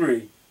 Act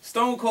 3.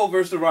 Stone Cold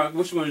versus The Rock.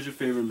 Which one is your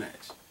favorite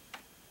match?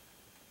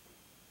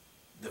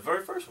 The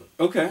very first one.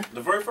 Okay.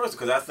 The very first,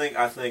 because I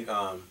think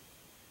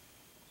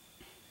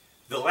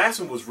the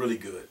last one was really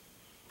good.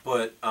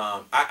 But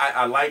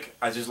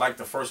I just like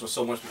the first one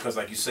so much because,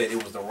 like you said,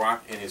 it was The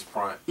Rock in his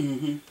prime.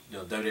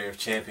 WWF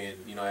champion.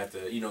 After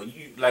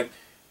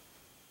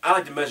I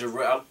like to measure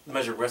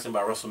wrestling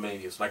by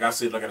WrestleManias. Like I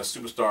said, like at a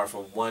superstar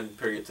from one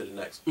period to the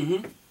next.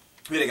 We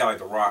had a guy like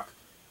The Rock.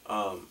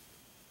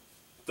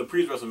 The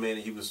previous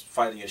WrestleMania, he was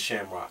fighting against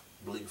Shamrock,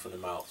 bleeding from the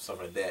mouth, stuff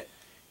like that.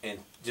 And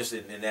just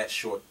in that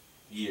short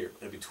year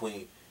in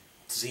between,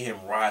 see him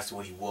rise to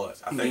what he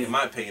was. I think, in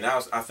my opinion,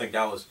 I think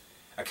that was,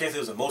 I can't say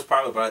it was the most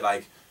popular, but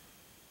like,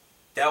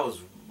 that was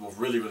a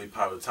really, really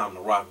popular time.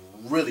 The Rock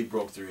really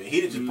broke through. And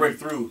he didn't just break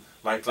through,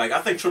 like I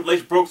think Triple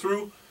H broke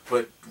through,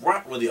 but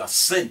Rock really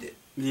ascended.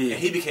 Yeah. And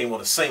he became on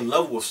the same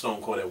level with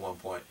Stone Cold at one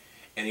point.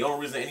 And the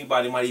only reason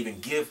anybody might even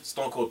give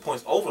Stone Cold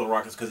points over The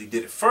Rock is because he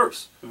did it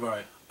first.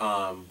 Right.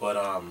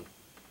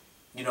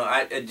 You know,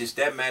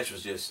 that match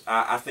was just,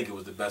 I think it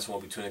was the best one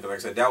between them. Because like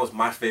I said, that was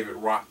my favorite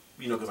Rock,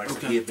 you know, because like I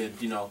said, he had been,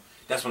 you know,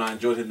 that's when I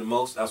enjoyed him the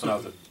most. That's when I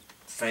was a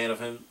fan of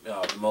him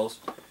the most.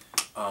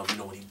 You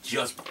know, when he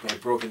just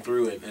had broken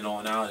through and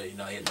on out, and, you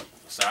know, he had the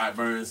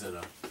sideburns and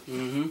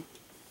and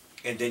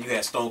then you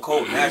had Stone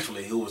Cold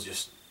naturally, who was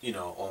just, you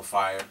know, on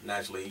fire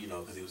naturally, you know,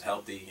 because he was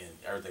healthy and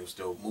everything was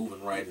still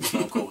moving right, and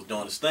Stone Cold was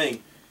doing his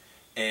thing.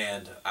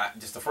 And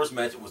just the first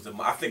match was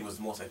I think it was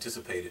the most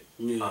anticipated,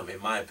 in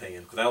my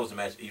opinion, because that was the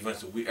match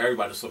eventually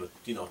everybody was sort of,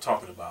 you know,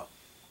 talking about.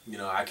 You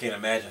know, I can't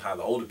imagine how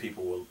the older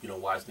people were, you know,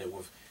 watching it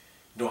with,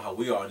 you know, how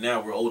we are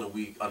now. We're older,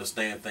 we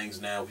understand things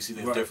now, we see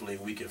things differently,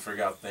 and we can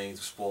figure out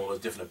things, spoilers,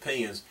 different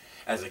opinions.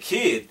 As a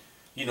kid,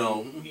 you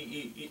know,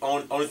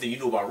 only thing you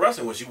knew about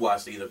wrestling was you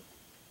watched either,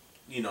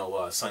 you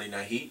know, Sunday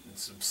Night Heat,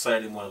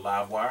 Saturday Morning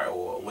Live Wire,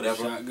 or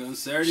whatever. Shotgun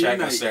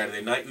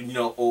Saturday night, you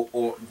know,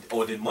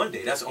 or then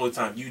Monday. That's the only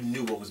time you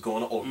knew what was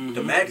going on. Or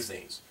the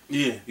magazines.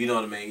 Yeah. You know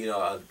what I mean? You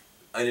know,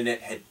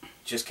 internet had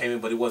just came in,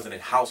 but it wasn't a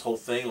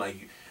household thing.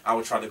 Like, I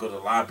would try to go to the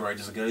library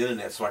just to get on the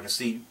internet so I could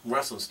see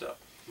wrestling stuff.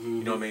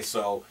 You know what I mean?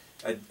 So,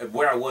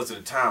 where I was at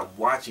the time,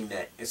 watching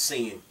that and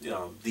seeing, you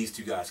know, these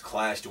two guys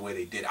clash the way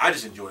they did, I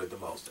just enjoyed it the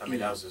most. I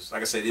mean, that was just,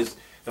 like I said,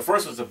 the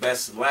first was the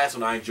best. The last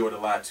one I enjoyed a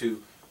lot,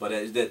 too.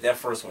 But that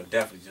first one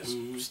definitely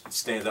just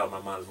stands out in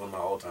my mind as one of my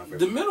all-time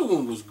favorites. The middle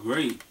one was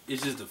great.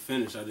 It's just the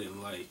finish I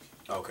didn't like.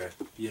 Okay.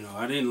 You know,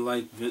 I didn't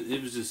like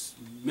it. Was just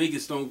making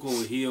Stone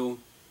Cold a heel.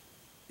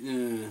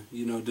 You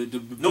know,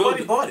 the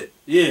nobody bought it.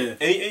 Yeah.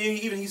 And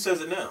even he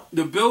says it now.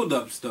 The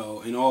build-ups,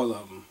 though, in all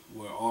of them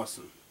were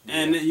awesome. Yeah.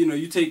 And, you know,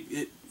 you take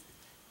it.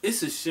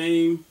 It's a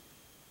shame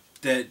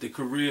that the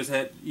careers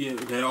had, you know,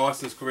 that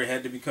Austin's career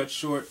had to be cut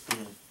short.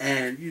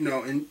 And, you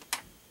know, and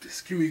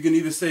you can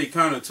even say it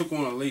kind of took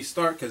on a late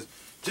start, because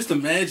just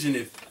imagine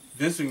if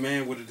Vince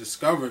McMahon would have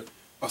discovered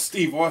a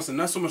Steve Austin,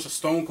 not so much a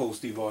Stone Cold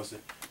Steve Austin,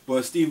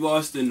 but Steve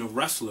Austin, the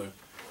wrestler,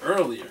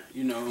 earlier,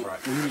 you know,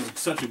 when he was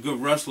such a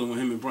good wrestler when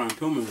him and Brian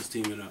Pillman was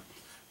teaming up.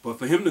 But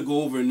for him to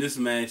go over in this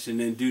match and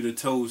then do the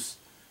toast,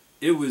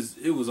 it was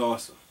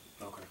awesome.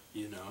 Okay.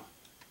 You know.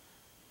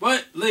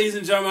 But, ladies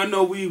and gentlemen, I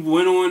know we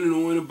went on and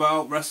on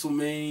about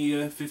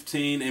WrestleMania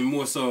 15 and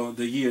more so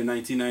the year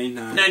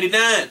 1999.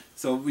 99!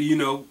 So, you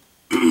know,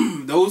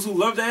 those who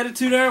love the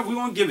Attitude Era, we're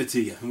going to give it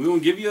to you. We're going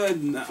to give you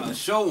a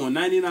show on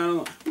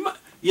 99.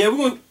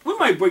 We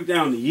might break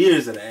down the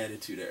years of the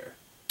Attitude Era.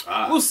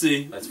 We'll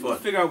see. That's fun. We'll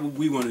figure out what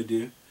we want to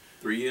do.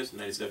 3 years?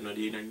 97,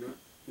 98, 99?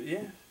 Yeah.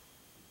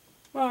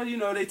 Well, you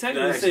know, they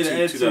technically say the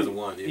Attitude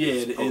 2001. Yeah,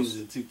 it ends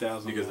in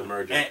 2001. Because of the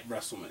merger. At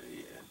WrestleMania,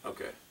 yeah.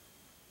 Okay.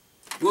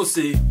 We'll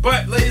see.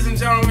 But, ladies and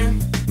gentlemen,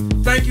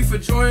 thank you for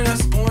joining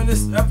us on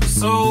this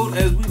episode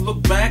as we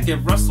look back at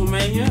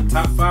WrestleMania,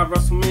 top 5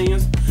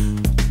 WrestleManias.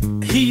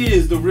 He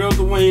is the real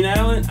Dwayne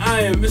Allen.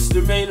 I am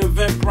Mr. Main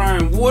Event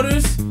Brian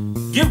Waters.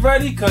 Get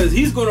ready, because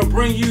he's going to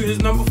bring you his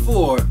number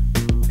 4.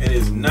 And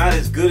it's not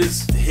as good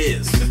as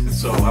his.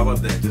 So how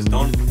about that? Just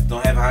don't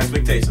have high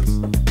expectations.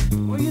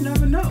 Well, you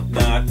never know.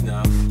 Nah.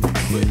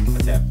 Quit. I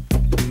tap.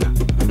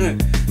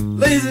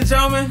 Ladies and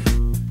gentlemen,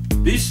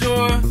 be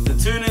sure to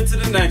tune into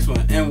the next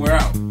one. And we're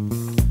out.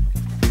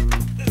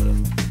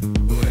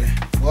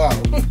 Wow.